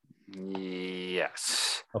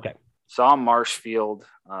 Yes. Okay. Saw Marshfield.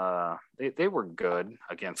 They were good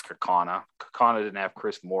against Kaukauna. Kaukauna didn't have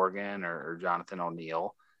Chris Morgan or Jonathan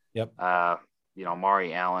O'Neill. Yep. You know,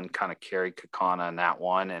 Mari Allen kind of carried Kaukauna in that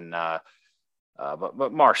one, and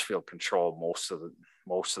but Marshfield controlled most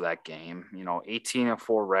of that game. You know,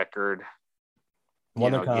 18-4 record.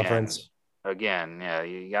 Won the conference. Again, yeah,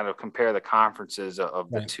 you got to compare the conferences of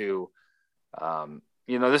the two.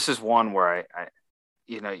 You know, this is one where I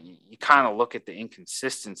you know, you kind of look at the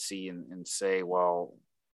inconsistency and say, well,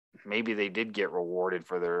 maybe they did get rewarded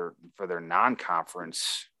for their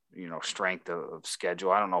non-conference, you know, strength of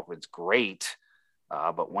schedule. I don't know if it's great,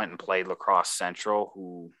 but went and played La Crosse Central,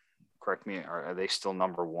 who, correct me, are they still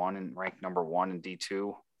ranked number 1 in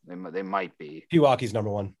D2? They might be. Pewaukee's number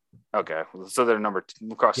 1. Okay, so they're number 2.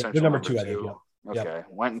 La Crosse Central, they're number 2, I think. Yeah. Okay,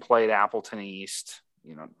 went and played Appleton East,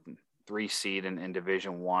 you know, 3 seed in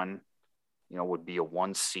Division 1. You know, would be a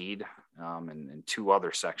 1 seed, and 2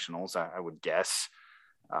 other sectionals, I would guess.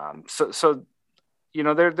 So you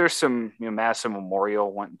know, there's some, you know, Madison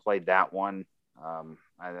Memorial went and played that one.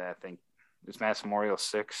 I think is Madison Memorial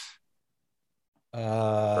 6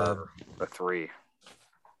 or 3.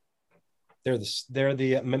 They're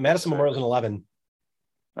the Madison Memorial's an 11.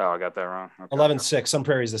 Oh, I got that wrong. Okay. 11-6. Sun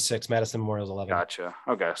Prairie's the 6. Madison Memorial's 11. Gotcha.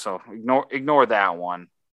 Okay, so ignore that one.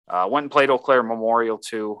 Went and played Eau Claire Memorial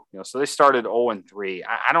too. You know, so they started 0-3.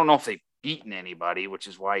 I don't know if they've beaten anybody, which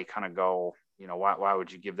is why you kind of go, you know, why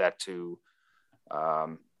would you give that to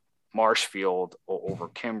Marshfield over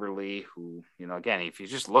Kimberly, who, you know, again, if you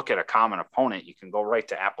just look at a common opponent, you can go right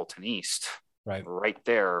to Appleton East, right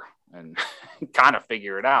there, and kind of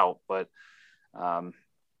figure it out. But, you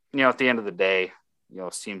know, at the end of the day, you know,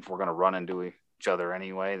 it seems we're going to run into each other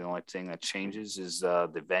anyway. The only thing that changes is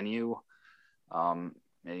the venue.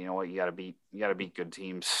 And you know what, you got to beat good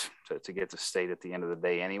teams to get to state at the end of the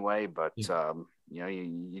day anyway. But you know,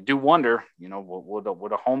 you do wonder, you know,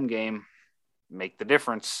 would a home game make the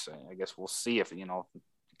difference? I guess we'll see if, you know, it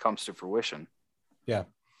comes to fruition. Yeah.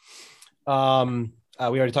 We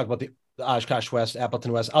already talked about the Oshkosh West,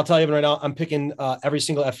 Appleton West. I'll tell you right now, I'm picking every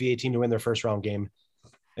single FVA team to win their first round game,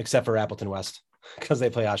 except for Appleton West. because they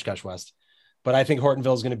play Oshkosh West. But I think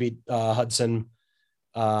Hortonville is going to beat Hudson.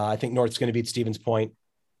 I think North's going to beat Stevens Point.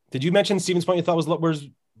 Did you mention Stevens Point you thought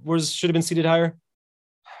was should have been seated higher?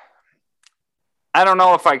 I don't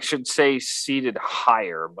know if I should say seated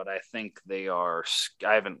higher, but I think they are.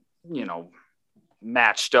 I haven't,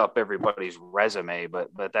 matched up everybody's resume,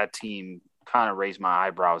 but that team kind of raised my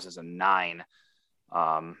eyebrows as a 9.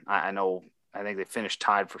 I think they finished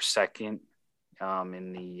tied for second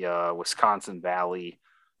in the Wisconsin Valley.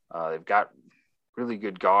 They've got really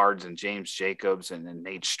good guards and James Jacobs and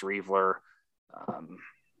Nate Streveler.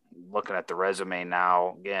 Looking at the resume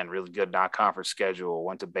now, again, really good non-conference schedule.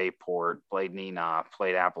 Went to Bayport, played Neenah,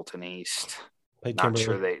 played Appleton East. Played Not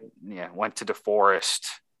Kimberly. sure went to DeForest,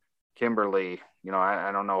 Kimberly.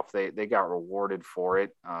 I don't know if they got rewarded for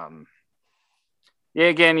it.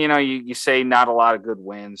 Again, you say not a lot of good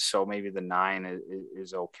wins, so maybe the 9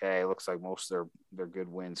 is okay. It looks like most of their good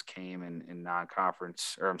wins came in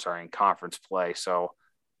non-conference, or I'm sorry, in conference play. So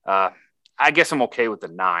I guess I'm okay with the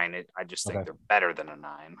 9. I just think they're better than a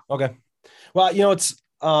 9. Okay. Well, it's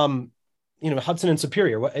Hudson and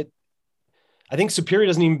Superior. I think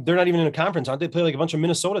Superior they're not even in a conference, aren't they? Play like a bunch of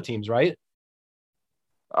Minnesota teams, right?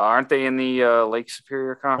 Aren't they in the Lake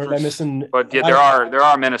Superior Conference? Or am I missing? But yeah, there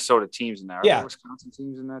are Minnesota teams in there. Are there Wisconsin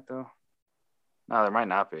teams in that though? No, there might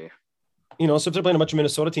not be. So if they're playing a bunch of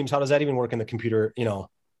Minnesota teams, how does that even work in the computer? I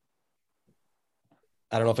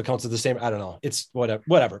don't know if it counts as the same. I don't know. It's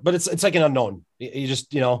whatever. But it's like an unknown. You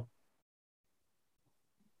just Yeah,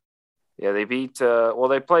 they beat.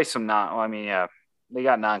 They play some they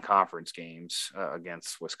got non-conference games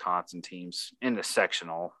against Wisconsin teams in the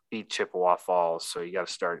sectional, beat Chippewa Falls. So you got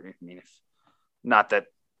to start. Not that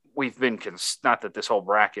this whole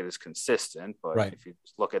bracket is consistent, but if you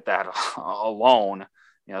just look at that alone,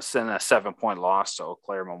 send a 7-point loss to Eau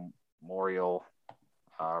Claire Memorial.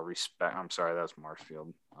 I'm sorry, that's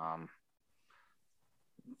Marshfield.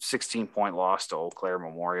 16-point loss to Eau Claire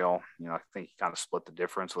Memorial. I think you kind of split the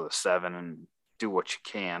difference with a 7 and do what you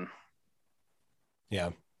can.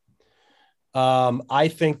 Yeah. I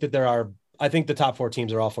think that the top 4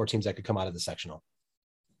 teams are all 4 teams that could come out of the sectional.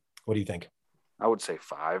 What do you think? I would say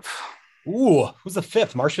 5. Ooh, who's the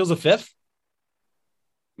 5th? Marshfield's the 5th?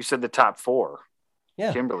 You said the top 4.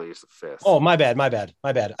 Yeah. Kimberly is the 5th. Oh, my bad.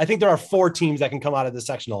 I think there are 4 teams that can come out of the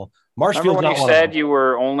sectional. Marshfield's Remember when not you one of said them. you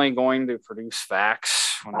were only going to produce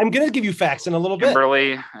facts? I'm going to give you facts in a little bit.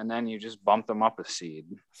 Kimberly, and then you just bumped them up a seed.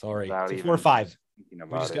 Sorry. 4 or 5.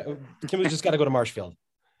 Kimberly's just got to go to Marshfield.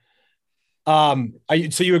 So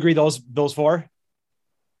you agree those 4?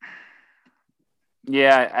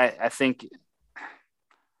 Yeah, I think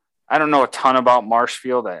I don't know a ton about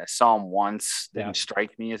Marshfield. I saw them once. Didn't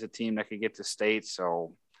strike me as a team that could get to state.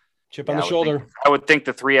 So chip on the shoulder. I would think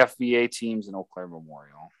the 3 FBA teams in Eau Claire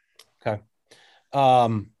Memorial. Okay.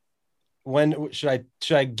 When should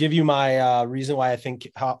I give you my reason why I think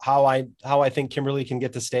how I think Kimberly can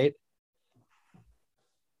get to state?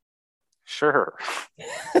 Sure.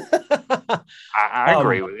 I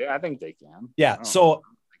agree with you. I think they can. Yeah. I think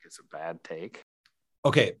it's a bad take.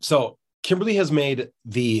 Okay. So Kimberly has made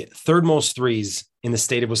the 3rd most threes in the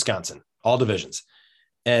state of Wisconsin, all divisions.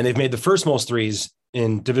 And they've made the 1st most threes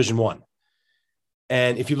in Division 1.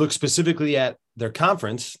 And if you look specifically at their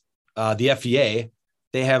conference, the FEA,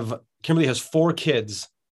 Kimberly has 4 kids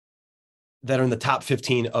that are in the top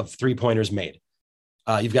 15 of 3-pointers made.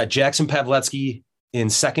 You've got Jackson Pavletsky in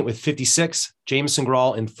 2nd with 56, Jameson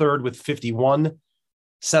Grawl in 3rd with 51,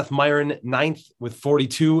 Seth Myron 9th with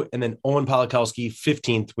 42, and then Owen Polakowski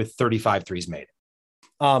 15th with 35 threes made.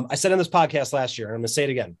 I said on this podcast last year, and I'm going to say it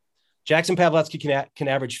again, Jackson Pavletsky can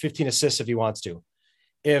average 15 assists if he wants to.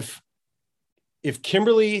 If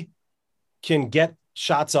Kimberly can get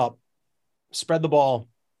shots up, spread the ball,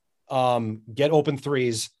 get open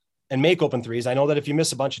threes, and make open threes, I know that if you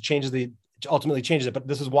miss a bunch, it ultimately changes it. But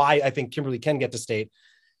this is why I think Kimberly can get to state,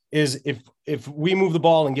 is if we move the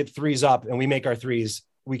ball and get threes up and we make our threes,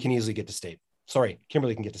 we can easily get to state. Sorry,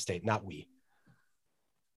 Kimberly can get to state, not we.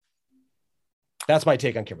 That's my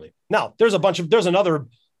take on Kimberly. Now, there's another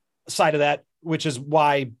side of that, which is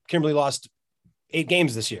why Kimberly lost 8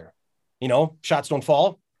 games this year. Shots don't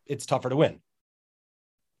fall. It's tougher to win.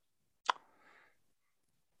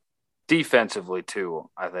 Defensively, too,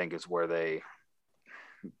 I think is where they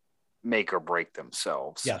make or break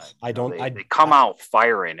themselves. Yes, they come out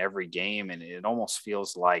firing every game, and it almost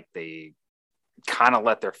feels like they kind of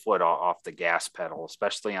let their foot off the gas pedal,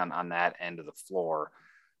 especially on that end of the floor.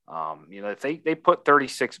 If they put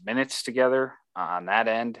 36 minutes together on that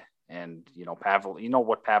end, and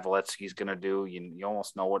what Pavletsky's going to do. You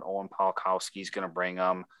almost know what Owen Polakowski's going to bring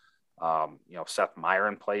them. Seth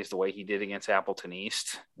Myron plays the way he did against Appleton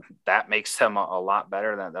East. That makes them a lot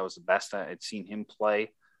better. That was the best I'd seen him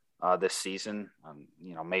play this season.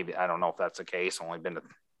 Maybe, I don't know if that's the case. Only been to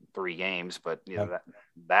 3 games, but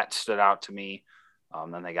that stood out to me.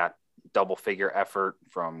 Then they got double figure effort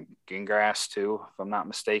from Gingras too, if I'm not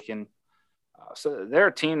mistaken. So they're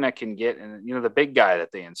a team that can get, and the big guy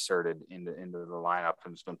that they inserted into the lineup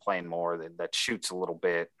and has been playing more that shoots a little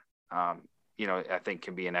bit. I think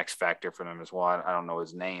can be an X factor for them as well. I don't know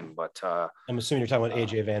his name, but I'm assuming you're talking about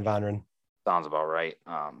AJ Van Voneren. Sounds about right.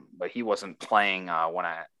 But he wasn't playing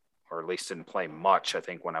or at least didn't play much, I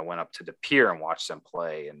think, when I went up to the pier and watched them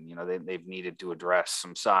play. And, they've needed to address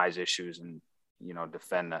some size issues and,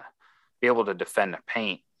 be able to defend the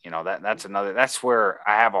paint. That's where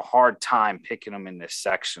I have a hard time picking them in this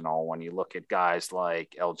sectional. When you look at guys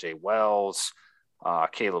like LJ Wells,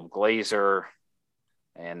 Caleb Glazer,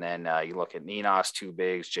 and then you look at Ninas, 2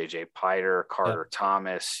 bigs, JJ Piter, Carter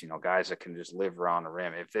Thomas, guys that can just live around the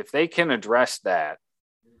rim. If they can address that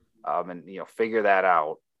and, figure that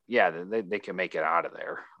out, they can make it out of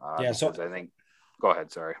there. So I think, go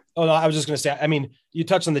ahead. Sorry. Oh, no, I was just going to say, I mean, you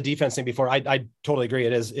touched on the defense thing before. I totally agree.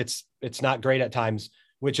 It's not great at times,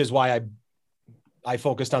 which is why I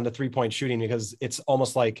focused on the 3-point shooting, because it's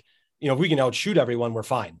almost like, if we can outshoot everyone, we're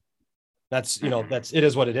fine. That's, it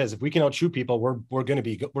is what it is. If we can outshoot people, we're going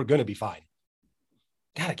to be fine.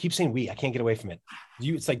 God, I keep saying I can't get away from it.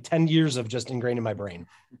 It's like 10 years of just ingrained in my brain.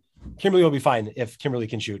 Kimberly will be fine if Kimberly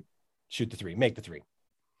can shoot the 3, make the 3.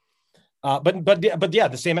 But yeah,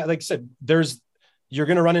 the same, like I said, you're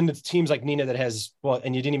going to run into teams like Nina that has,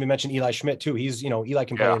 and you didn't even mention Eli Schmidt too. He's, Eli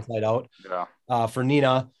can play inside out for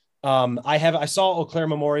Nina. I saw Eau Claire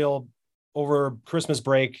Memorial over Christmas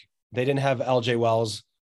break. They didn't have LJ Wells.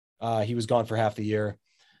 He was gone for half the year.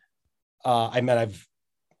 I've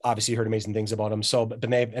obviously heard amazing things about him. So, but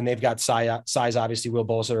they've got size, obviously Will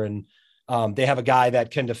Boser, and they have a guy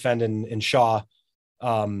that can defend in Shaw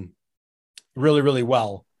really, really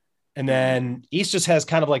well. And then East just has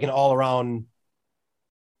kind of like an all around,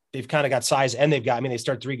 they've kind of got size, and they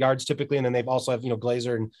start 3 guards typically. And then they've also have,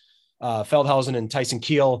 Glazer and Feldhausen and Tyson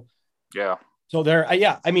Keel. Yeah. So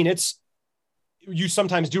you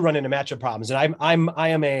sometimes do run into matchup problems. And I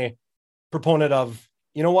am a proponent of,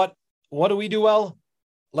 what do we do well?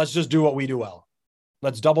 Let's just do what we do well.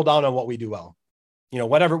 Let's double down on what we do well.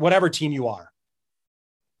 Whatever team you are.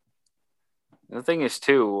 The thing is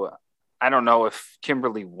too, I don't know if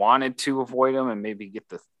Kimberly wanted to avoid them and maybe get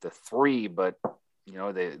the 3, but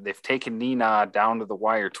they've taken Nina down to the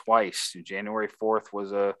wire twice. January 4th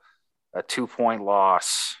was a 2-point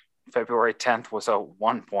loss. February 10th was a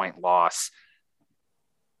 1-point loss.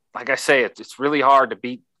 Like I say, it's really hard to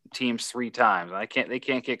beat teams 3 times. They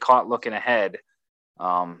can't get caught looking ahead.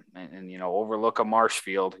 And overlook a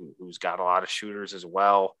Marshfield who's got a lot of shooters as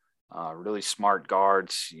well. Really smart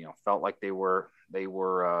guards. Felt like they were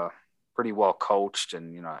pretty well coached,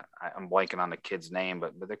 and I'm blanking on the kid's name,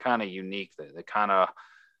 but they're kind of unique. They kind of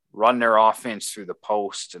run their offense through the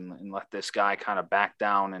post and let this guy kind of back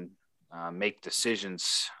down and make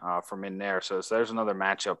decisions from in there. So there's another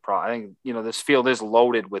matchup problem. I think this field is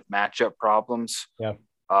loaded with matchup problems.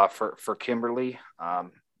 For Kimberly.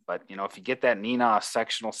 But if you get that Nina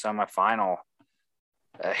sectional semifinal,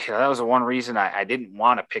 that was the one reason I didn't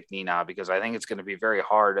want to pick Nina, because I think it's going to be very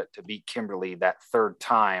hard to beat Kimberly that 3rd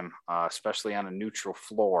time, especially on a neutral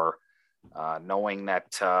floor, knowing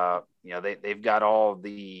that, they've got all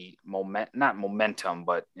the not momentum,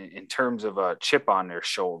 but in terms of a chip on their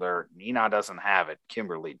shoulder, Nina doesn't have it.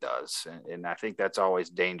 Kimberly does. And I think that's always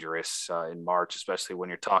dangerous in March, especially when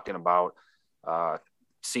you're talking about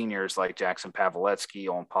seniors like Jackson Pawelецki,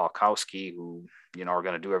 Owen Polakowski, who, are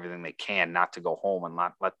going to do everything they can not to go home and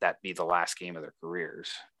not let that be the last game of their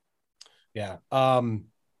careers. Yeah.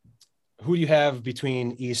 Who do you have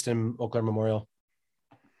between East and Eau Claire Memorial?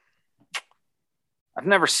 I've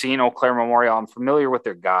never seen Eau Claire Memorial. I'm familiar with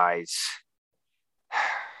their guys.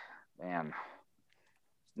 Man,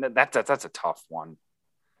 that's a tough one.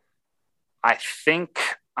 I think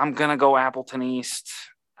I'm going to go Appleton East.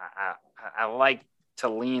 I like to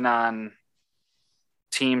lean on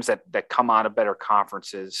teams that come out of better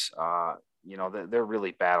conferences. They're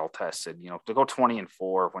really battle tested, to go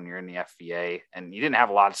 20-4 when you're in the FVA, and you didn't have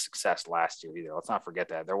a lot of success last year either. Let's not forget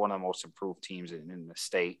that. They're one of the most improved teams in the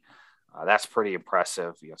state. That's pretty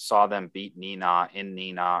impressive. Saw them beat Nina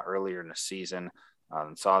earlier in the season,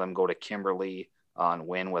 and saw them go to Kimberly and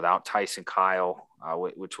win without Tyson Kyle,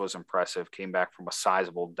 which was impressive. Came back from a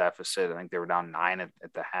sizable deficit. I think they were down 9 at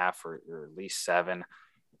the half, or at least 7.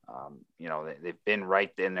 They've been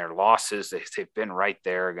right in their losses. They've been right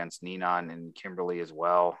there against Neenah and Kimberly as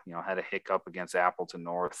well. Had a hiccup against Appleton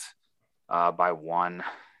North by 1.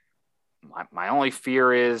 My only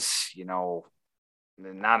fear is,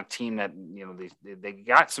 not a team that, they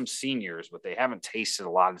got some seniors, but they haven't tasted a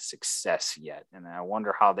lot of success yet. And I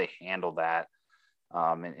wonder how they handle that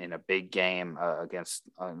in a big game against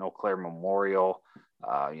an Eau Claire Memorial.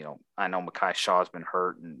 I know Makai Shaw's been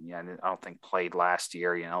hurt and I don't think played last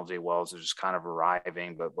year. LJ Wells is just kind of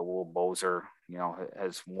arriving, but Will Bozer,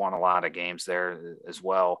 has won a lot of games there as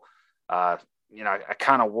well. I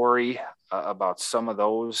kind of worry about some of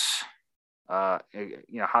those, how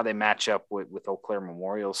they match up with Eau Claire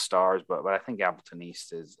Memorial stars, but I think Appleton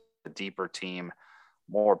East is a deeper team,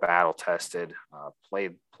 more battle tested,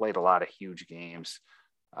 played a lot of huge games.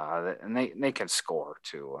 And they can score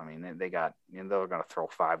too. I mean, they got, they're going to throw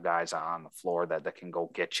 5 guys on the floor that can go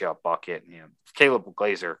get you a bucket. Caleb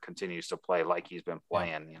Glazer continues to play like he's been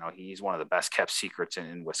playing. He's one of the best kept secrets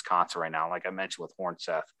in Wisconsin right now. Like I mentioned with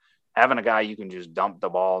Hornseth, having a guy you can just dump the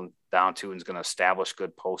ball down to and is going to establish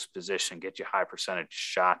good post position, get you high percentage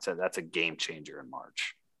shots. That's a game changer in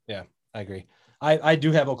March. Yeah, I agree. I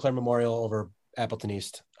do have Eau Claire Memorial over Appleton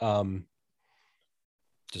East.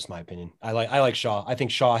 Just my opinion. I like Shaw. I think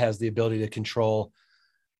Shaw has the ability to control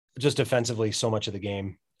just defensively so much of the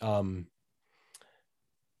game. And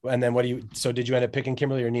then did you end up picking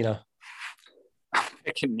Kimberly or Neenah?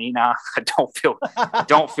 Picking Neenah. I don't feel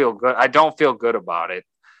good. I don't feel good about it.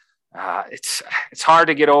 It's hard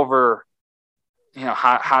to get over,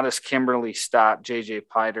 how does Kimberly stop JJ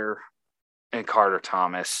Piter and Carter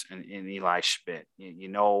Thomas and Eli Schmidt?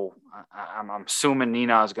 I'm assuming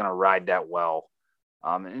Neenah is going to ride that well.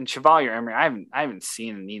 And Chevalier Emery, I haven't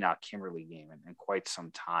seen a Neenah Kimberly game in quite some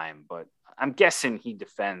time, but I'm guessing he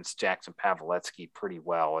defends Jackson Pavletsky pretty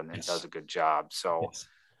well and does a good job. So, yes.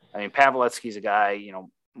 I mean, Pavletsky's a guy,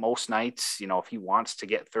 most nights, if he wants to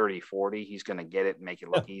get 30, 40, he's going to get it and make it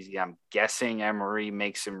look easy. I'm guessing Emery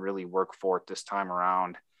makes him really work for it this time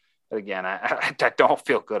around. But again, I don't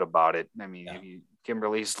feel good about it. I mean,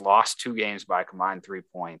 Kimberly's lost 2 games by combined 3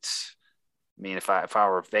 points. I mean, if I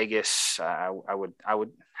were Vegas, I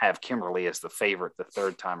would have Kimberly as the favorite the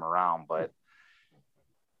 3rd time around, but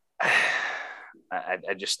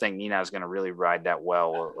I just think Neenah is going to really ride that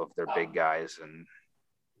well of their big guys and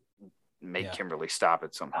make Kimberly stop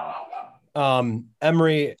it somehow.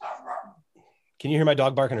 Emery, can you hear my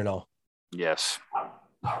dog barking or no? Yes.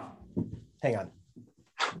 Hang on.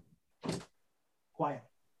 Quiet.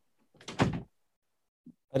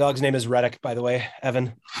 My dog's name is Reddick, by the way,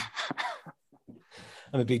 Evan.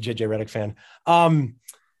 I'm a big JJ Reddick fan.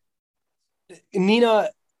 Neenah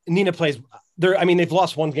plays there. I mean, they've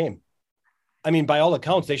lost 1 game. I mean, by all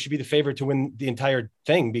accounts, they should be the favorite to win the entire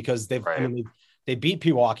thing because they beat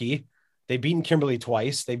Pewaukee. They've beaten Kimberly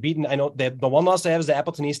twice. The one loss they have is the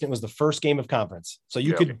Appleton East, and it was the first game of conference. So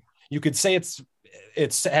you could say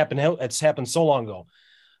it's happened so long ago.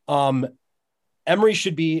 Emery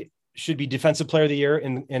should be defensive player of the year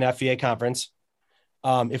in FVA conference.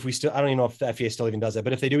 If we still, I don't even know if the FVA still even does that,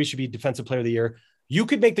 but if they do, he should be defensive player of the year. You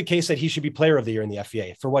could make the case that he should be player of the year in the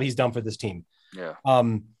FVA for what he's done for this team. Yeah.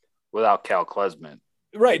 Without Cal Klesman.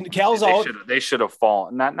 Right. Cal's out. They should have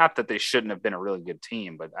fallen. Not that they shouldn't have been a really good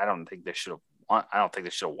team, but I don't think they should have won. I don't think they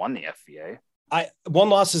should have won the FVA. 1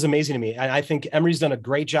 loss is amazing to me. And I think Emery's done a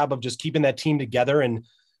great job of just keeping that team together. And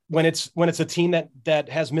when it's a team that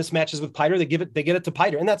has mismatches with Piter, they get it to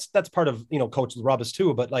Piter. And that's part of, Coach Rubis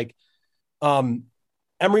too. But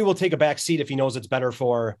Emery will take a back seat if he knows it's better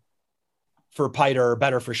for Piter or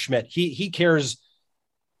better for Schmidt. He cares.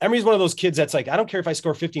 Emery's one of those kids that's like, I don't care if I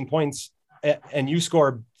score 15 points and you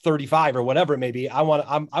score 35 or whatever it may be. I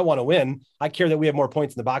want to win. I care that we have more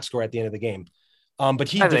points in the box score at the end of the game.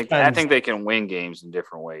 But I think they can win games in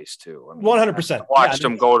different ways too. 100%. I watched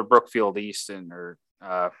them go to Brookfield Easton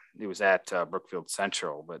it was at Brookfield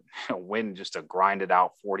Central, but win just a grinded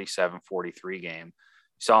out 47-43 game.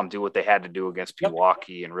 Saw them do what they had to do against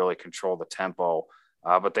Pewaukee and really control the tempo.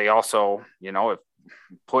 But they also,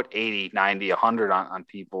 put 80, 90, 100 on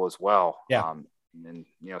people as well. Yeah.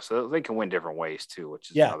 So they can win different ways too,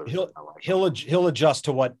 which is he'll adjust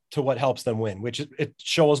to what helps them win, which it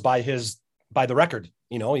shows by the record.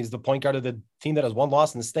 He's the point guard of the team that has 1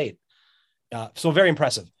 loss in the state. So very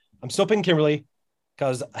impressive. I'm still picking Kimberly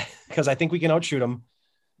because I think we can outshoot them.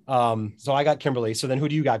 So I got Kimberly. So then who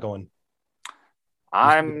do you got going?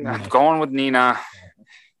 I'm going with Neenah.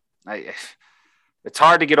 It's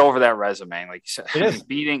hard to get over that resume. Like you said,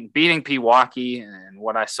 beating Pewaukee and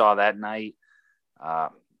what I saw that night.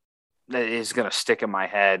 that is going to stick in my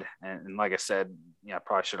head. And like I said, I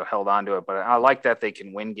probably should have held on to it, but I like that they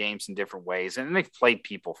can win games in different ways. And they've played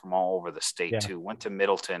people from all over the state too. Went to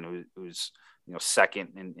Middleton, who's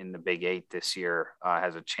second in the Big Eight this year,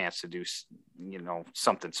 has a chance to do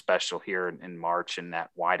something special here in March in that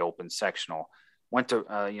wide open sectional. Went to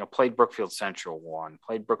played Brookfield Central,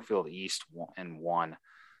 played Brookfield East and won.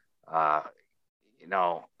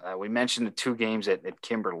 We mentioned the 2 games at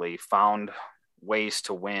Kimberly, found ways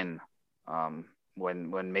to win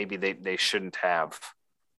when maybe they shouldn't have.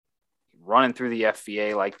 Running through the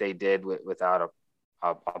FVA like they did without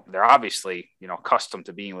they're obviously accustomed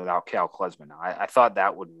to being without Cal Klesman. I thought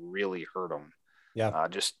that would really hurt them. Yeah,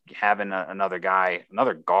 just having another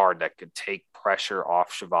guard that could take pressure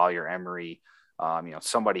off Chevalier Emery.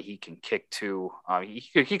 Somebody he can kick to. He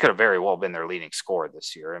could have very well been their leading scorer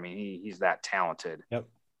this year. I mean, he's that talented. Yep.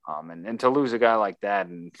 And to lose a guy like that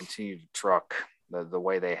and continue to truck the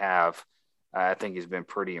way they have, I think he's been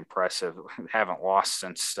pretty impressive. Haven't lost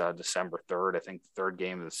since December 3rd. I think the 3rd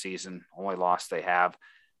game of the season, only loss they have.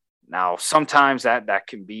 Now, sometimes that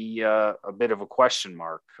can be a bit of a question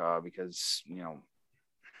mark because, you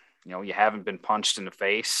haven't been punched in the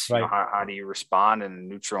face. Right. How do you respond in a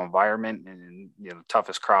neutral environment and the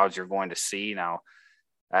toughest crowds you're going to see? Now,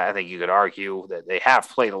 I think you could argue that they have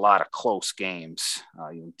played a lot of close games.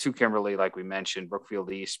 To Kimberly, like we mentioned,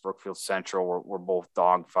 Brookfield East, Brookfield Central were both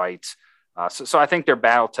dog fights. So I think they're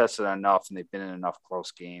battle tested enough, and they've been in enough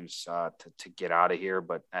close games to get out of here.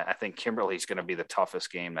 But I think Kimberly's going to be the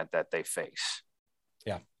toughest game that they face.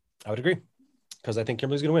 Yeah, I would agree because I think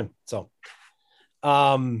Kimberly's going to win. So,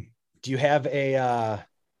 do you have a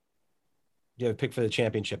pick for the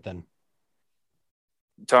championship then?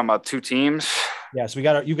 You're talking about 2 teams. Yeah, so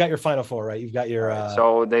you've got your Final Four, right? You've got your.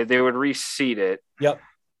 So they would reseed it. Yep.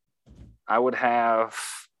 I would have.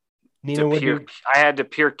 Nina I had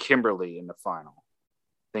DePere Kimberly in the final.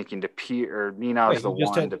 Thinking DePere or Nina was the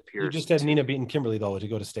one. DePere. You just had Nina beating Kimberly though to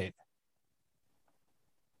go to state.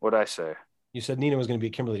 What'd I say? You said Nina was going to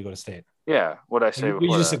beat Kimberly to go to state. Yeah. What'd I say?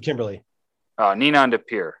 You just said Kimberly. Nina and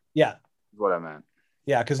DePere. Yeah. Is what I meant.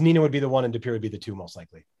 Yeah, because Nina would be the 1 and DePere would be the 2 most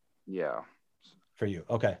likely. Yeah. For you.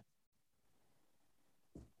 Okay.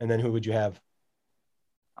 And then who would you have?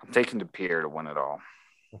 I'm taking DePere to win it all.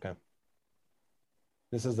 Okay.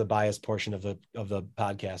 This is the biased portion of the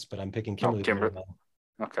podcast, but I'm picking Kimberly.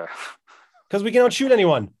 Okay. Because we cannot shoot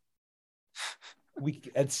anyone.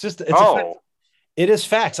 It is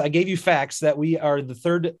facts. I gave you facts that we are the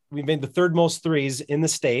third. We made the 3rd most threes in the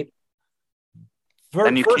state.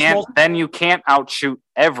 Then you can't outshoot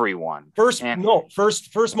everyone. First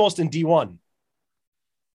most in D1.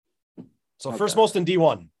 So okay. First most in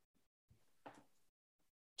D1.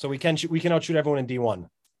 So we can outshoot everyone in D1.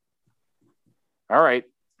 All right.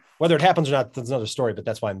 Whether it happens or not, that's another story. But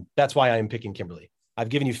that's why I am picking Kimberly. I've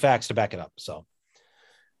given you facts to back it up. So,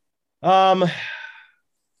 I'm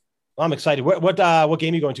excited. What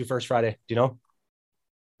game are you going to first Friday? Do you know?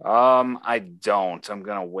 I don't. I'm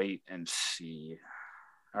gonna wait and see.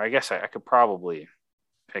 Or I guess I could probably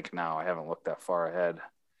pick now. I haven't looked that far ahead.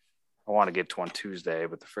 I want to get to one Tuesday,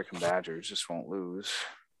 but the freaking Badgers just won't lose.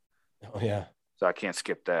 Oh yeah. So I can't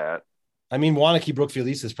skip that. I mean, Wanakee Brookfield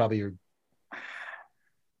East is probably your.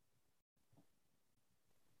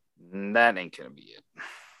 That ain't gonna be it.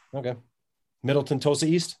 Okay. Middleton Tosa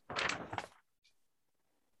East.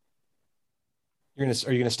 Are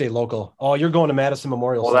you gonna stay local? Oh, you're going to Madison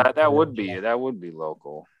Memorial. Well, that would be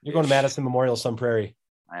local. You're going to Madison Memorial Sun Prairie.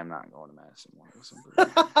 I am not going to Madison Memorial Sun Prairie.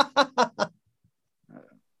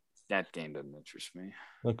 That game doesn't interest me.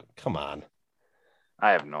 Look, come on.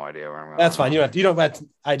 I have no idea where I'm going. That's fine. You'll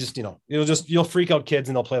freak out kids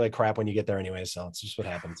and they'll play like crap when you get there anyway. So it's just what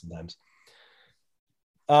happens sometimes.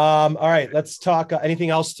 All right, let's talk. Anything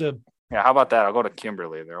else to? Yeah, how about that? I'll go to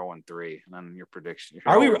Kimberly. They're 0-3. And then your prediction. Is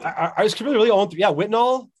Kimberly really 0-3? Yeah,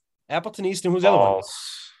 Whitnall, Appleton East, and who's the other one?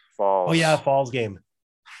 Falls. Oh yeah, Falls game.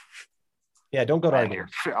 Yeah, don't go to our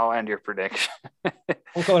games. I'll end your prediction.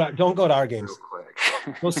 Don't go to our games. Real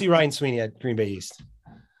quick. We'll see Ryan Sweeney at Green Bay East.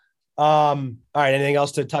 All right. Anything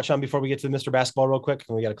else to touch on before we get to Mr. Basketball real quick?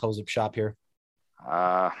 And we got to close up shop here.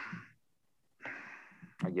 I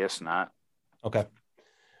guess not. Okay.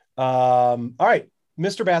 All right.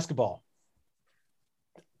 Mr. Basketball.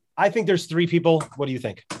 I think there's 3 people. What do you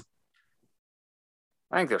think?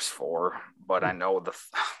 I think there's 4, but I know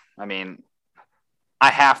I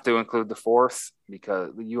have to include the 4th because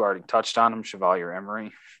you already touched on him, Chevalier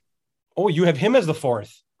Emery. Oh, you have him as the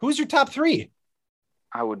 4th. Who's your top 3?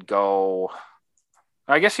 I would go.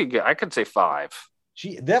 I guess I could say 5.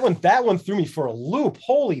 Gee, that one threw me for a loop.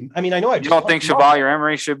 I know. You don't think Chevalier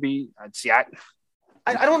Emery should be?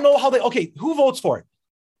 I don't know how they. Okay, who votes for it?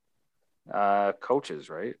 Coaches,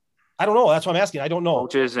 right? I don't know. That's what I'm asking. I don't know.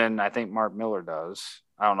 Coaches, and I think Mark Miller does.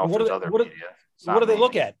 I don't know if there's other media. What do they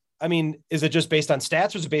look at? I mean, is it just based on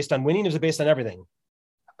stats, or is it based on winning? Is it based on everything?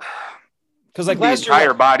 Because like last year,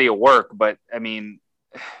 entire body of work. But I mean,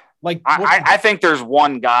 like I think there's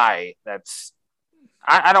one guy that's.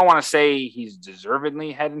 I don't want to say he's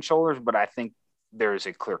deservedly head and shoulders, but I think there's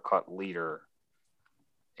a clear-cut leader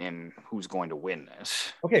in who's going to win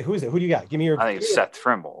this. Okay, who is it? Who do you got? Give me your. I think it's Seth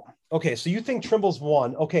Trimble. Okay, so you think Trimble's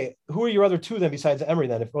one. Okay, who are your other two then besides Emery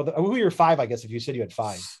then? Who are your five, I guess, if you said you had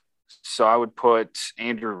five? So I would put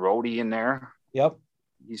Andrew Rohde in there. Yep.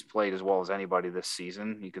 He's played as well as anybody this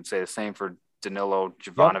season. You could say the same for Danilo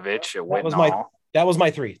Jovanovic at Whitnall. That was my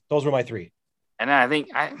three. Those were my three. And then I think,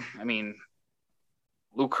 I mean,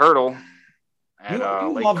 Luke Hurdle.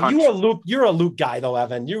 You're a Luke guy though,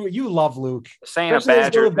 Evan. You love Luke. This ain't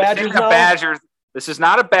a Badger. This is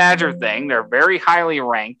not a Badger thing. They're very highly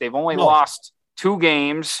ranked. They've only lost 2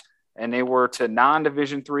 games, and they were to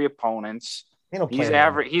non-Division III opponents. He's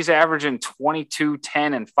averaging 22,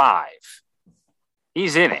 10, and 5.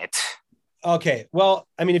 He's in it. Okay. Well,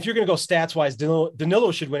 I mean, if you're going to go stats wise,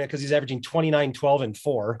 Danilo should win it because he's averaging 29, 12, and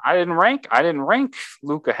 4. I didn't rank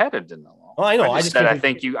Luke ahead of Danilo. Oh, I know. I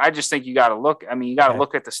just think you got to look. I mean, you got to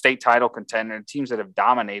look at the state title contender teams that have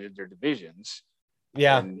dominated their divisions.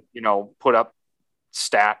 Yeah. And, put up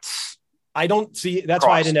stats. I don't see. That's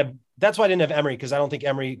why I didn't have Emery, because I don't think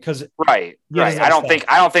Emery right. I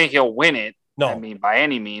don't think he'll win it. No, I mean by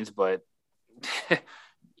any means, but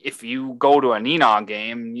if you go to an Enon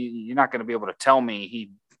game, you're not going to be able to tell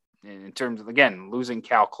me in terms of, again, losing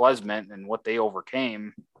Cal Klesmet and what they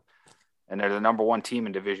overcame, and they're the number 1 team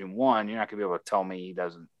in Division I, you're not going to be able to tell me he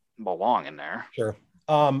doesn't belong in there. Sure.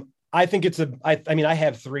 I think I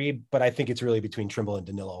have 3, but I think it's really between Trimble and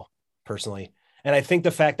Danilo personally. And I think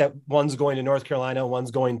the fact that one's going to North Carolina,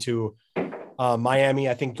 one's going to Miami,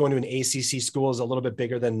 I think going to an ACC school is a little bit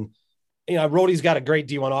bigger than, Rhodey's got a great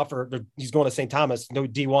D1 offer. He's going to St. Thomas, no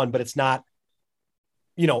D1, but it's not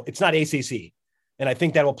ACC. And I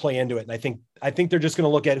think that will play into it. And I think they're just going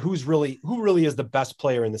to look at who really is the best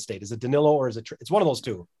player in the state. Is it Danilo or is it's one of those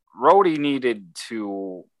two? Rhodey needed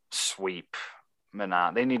to sweep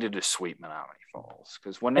They needed to sweep Menominee Falls,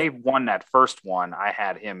 because when they won that first one, I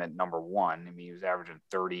had him at number 1. I mean, he was averaging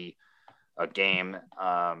 30 a game.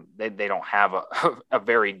 They don't have a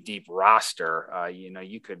very deep roster. I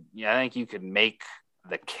think you could make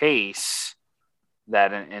the case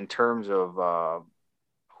that in terms of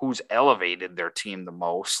who's elevated their team the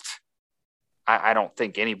most, I don't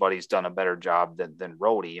think anybody's done a better job than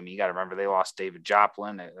Rhodey. I mean, you got to remember they lost David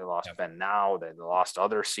Joplin, they lost Ben Now, they lost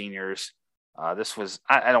other seniors. This was,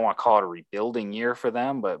 I don't want to call it a rebuilding year for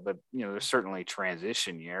them, but there's certainly a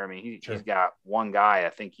transition year. I mean, he's got one guy I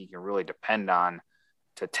think he can really depend on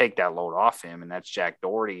to take that load off him, and that's Jack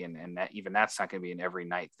Doherty. And that's not going to be an every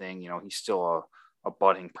night thing. He's still a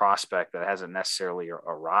budding prospect that hasn't necessarily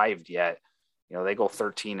arrived yet. They go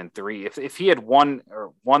 13-3. If he had won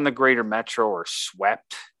the Greater Metro or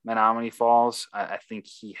swept Menominee Falls, I think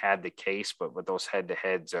he had the case. But with those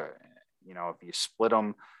head-to-heads, if you split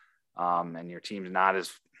them, and your team's not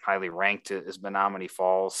as highly ranked as Menominee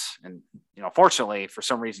Falls, and fortunately for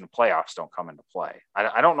some reason the playoffs don't come into play.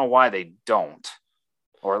 I don't know why they don't,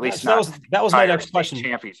 or at least that was my next question.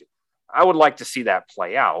 Championship. I would like to see that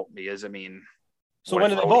play out, because so when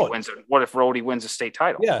do they vote? What if Rhodey wins a state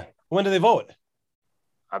title? Yeah, when do they vote?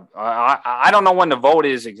 I don't know when the vote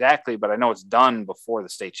is exactly, but I know it's done before the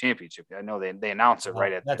state championship. I know they announce it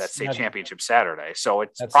right at that state championship Saturday, so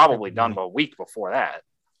it's probably done a week before that.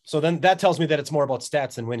 So then that tells me that it's more about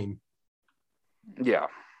stats than winning. Yeah.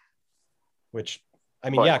 Which,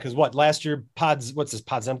 because last year,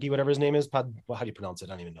 Podzemki, whatever his name is, how do you pronounce it?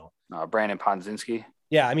 I don't even know. Brandon Podzinski.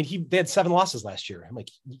 Yeah, I mean, they had 7 losses last year. I'm like,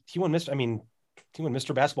 he won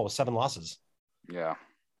Mr. Basketball with 7 losses. Yeah.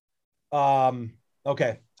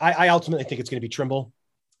 Okay. I ultimately think it's going to be Trimble,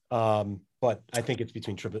 but I think it's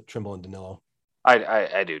between Trimble and Danilo.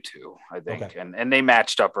 I do too, I think. Okay. And they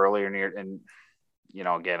matched up earlier and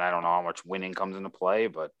again, I don't know how much winning comes into play,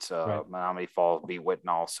 but right. Menominee Falls beat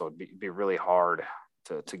Whitnall, so it'd be really hard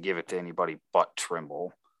to give it to anybody but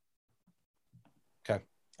Trimble. Okay,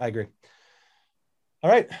 I agree. All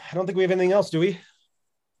right, I don't think we have anything else, do we?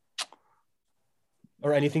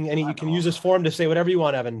 Or anything? You can use this forum to say whatever you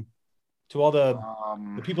want, Evan. To all the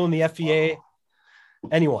people in the FVA,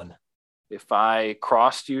 anyone. If I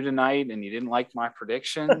crossed you tonight and you didn't like my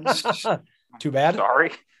predictions, too bad.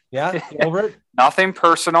 Sorry. Yeah, over it. Nothing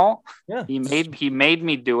personal. Yeah, he made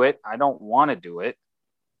me do it. I don't want to do it.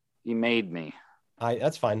 He made me.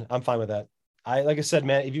 That's fine. I'm fine with that. like I said,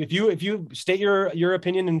 man, if you state your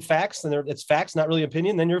opinion in facts, then it's facts, not really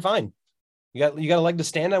opinion, then you're fine. You got a leg to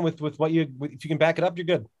stand on with what if you can back it up, you're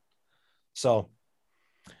good. So,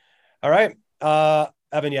 all right.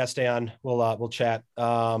 Evan, yeah, stay on. We'll chat.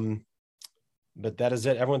 But that is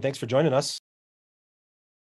it. Everyone, thanks for joining us.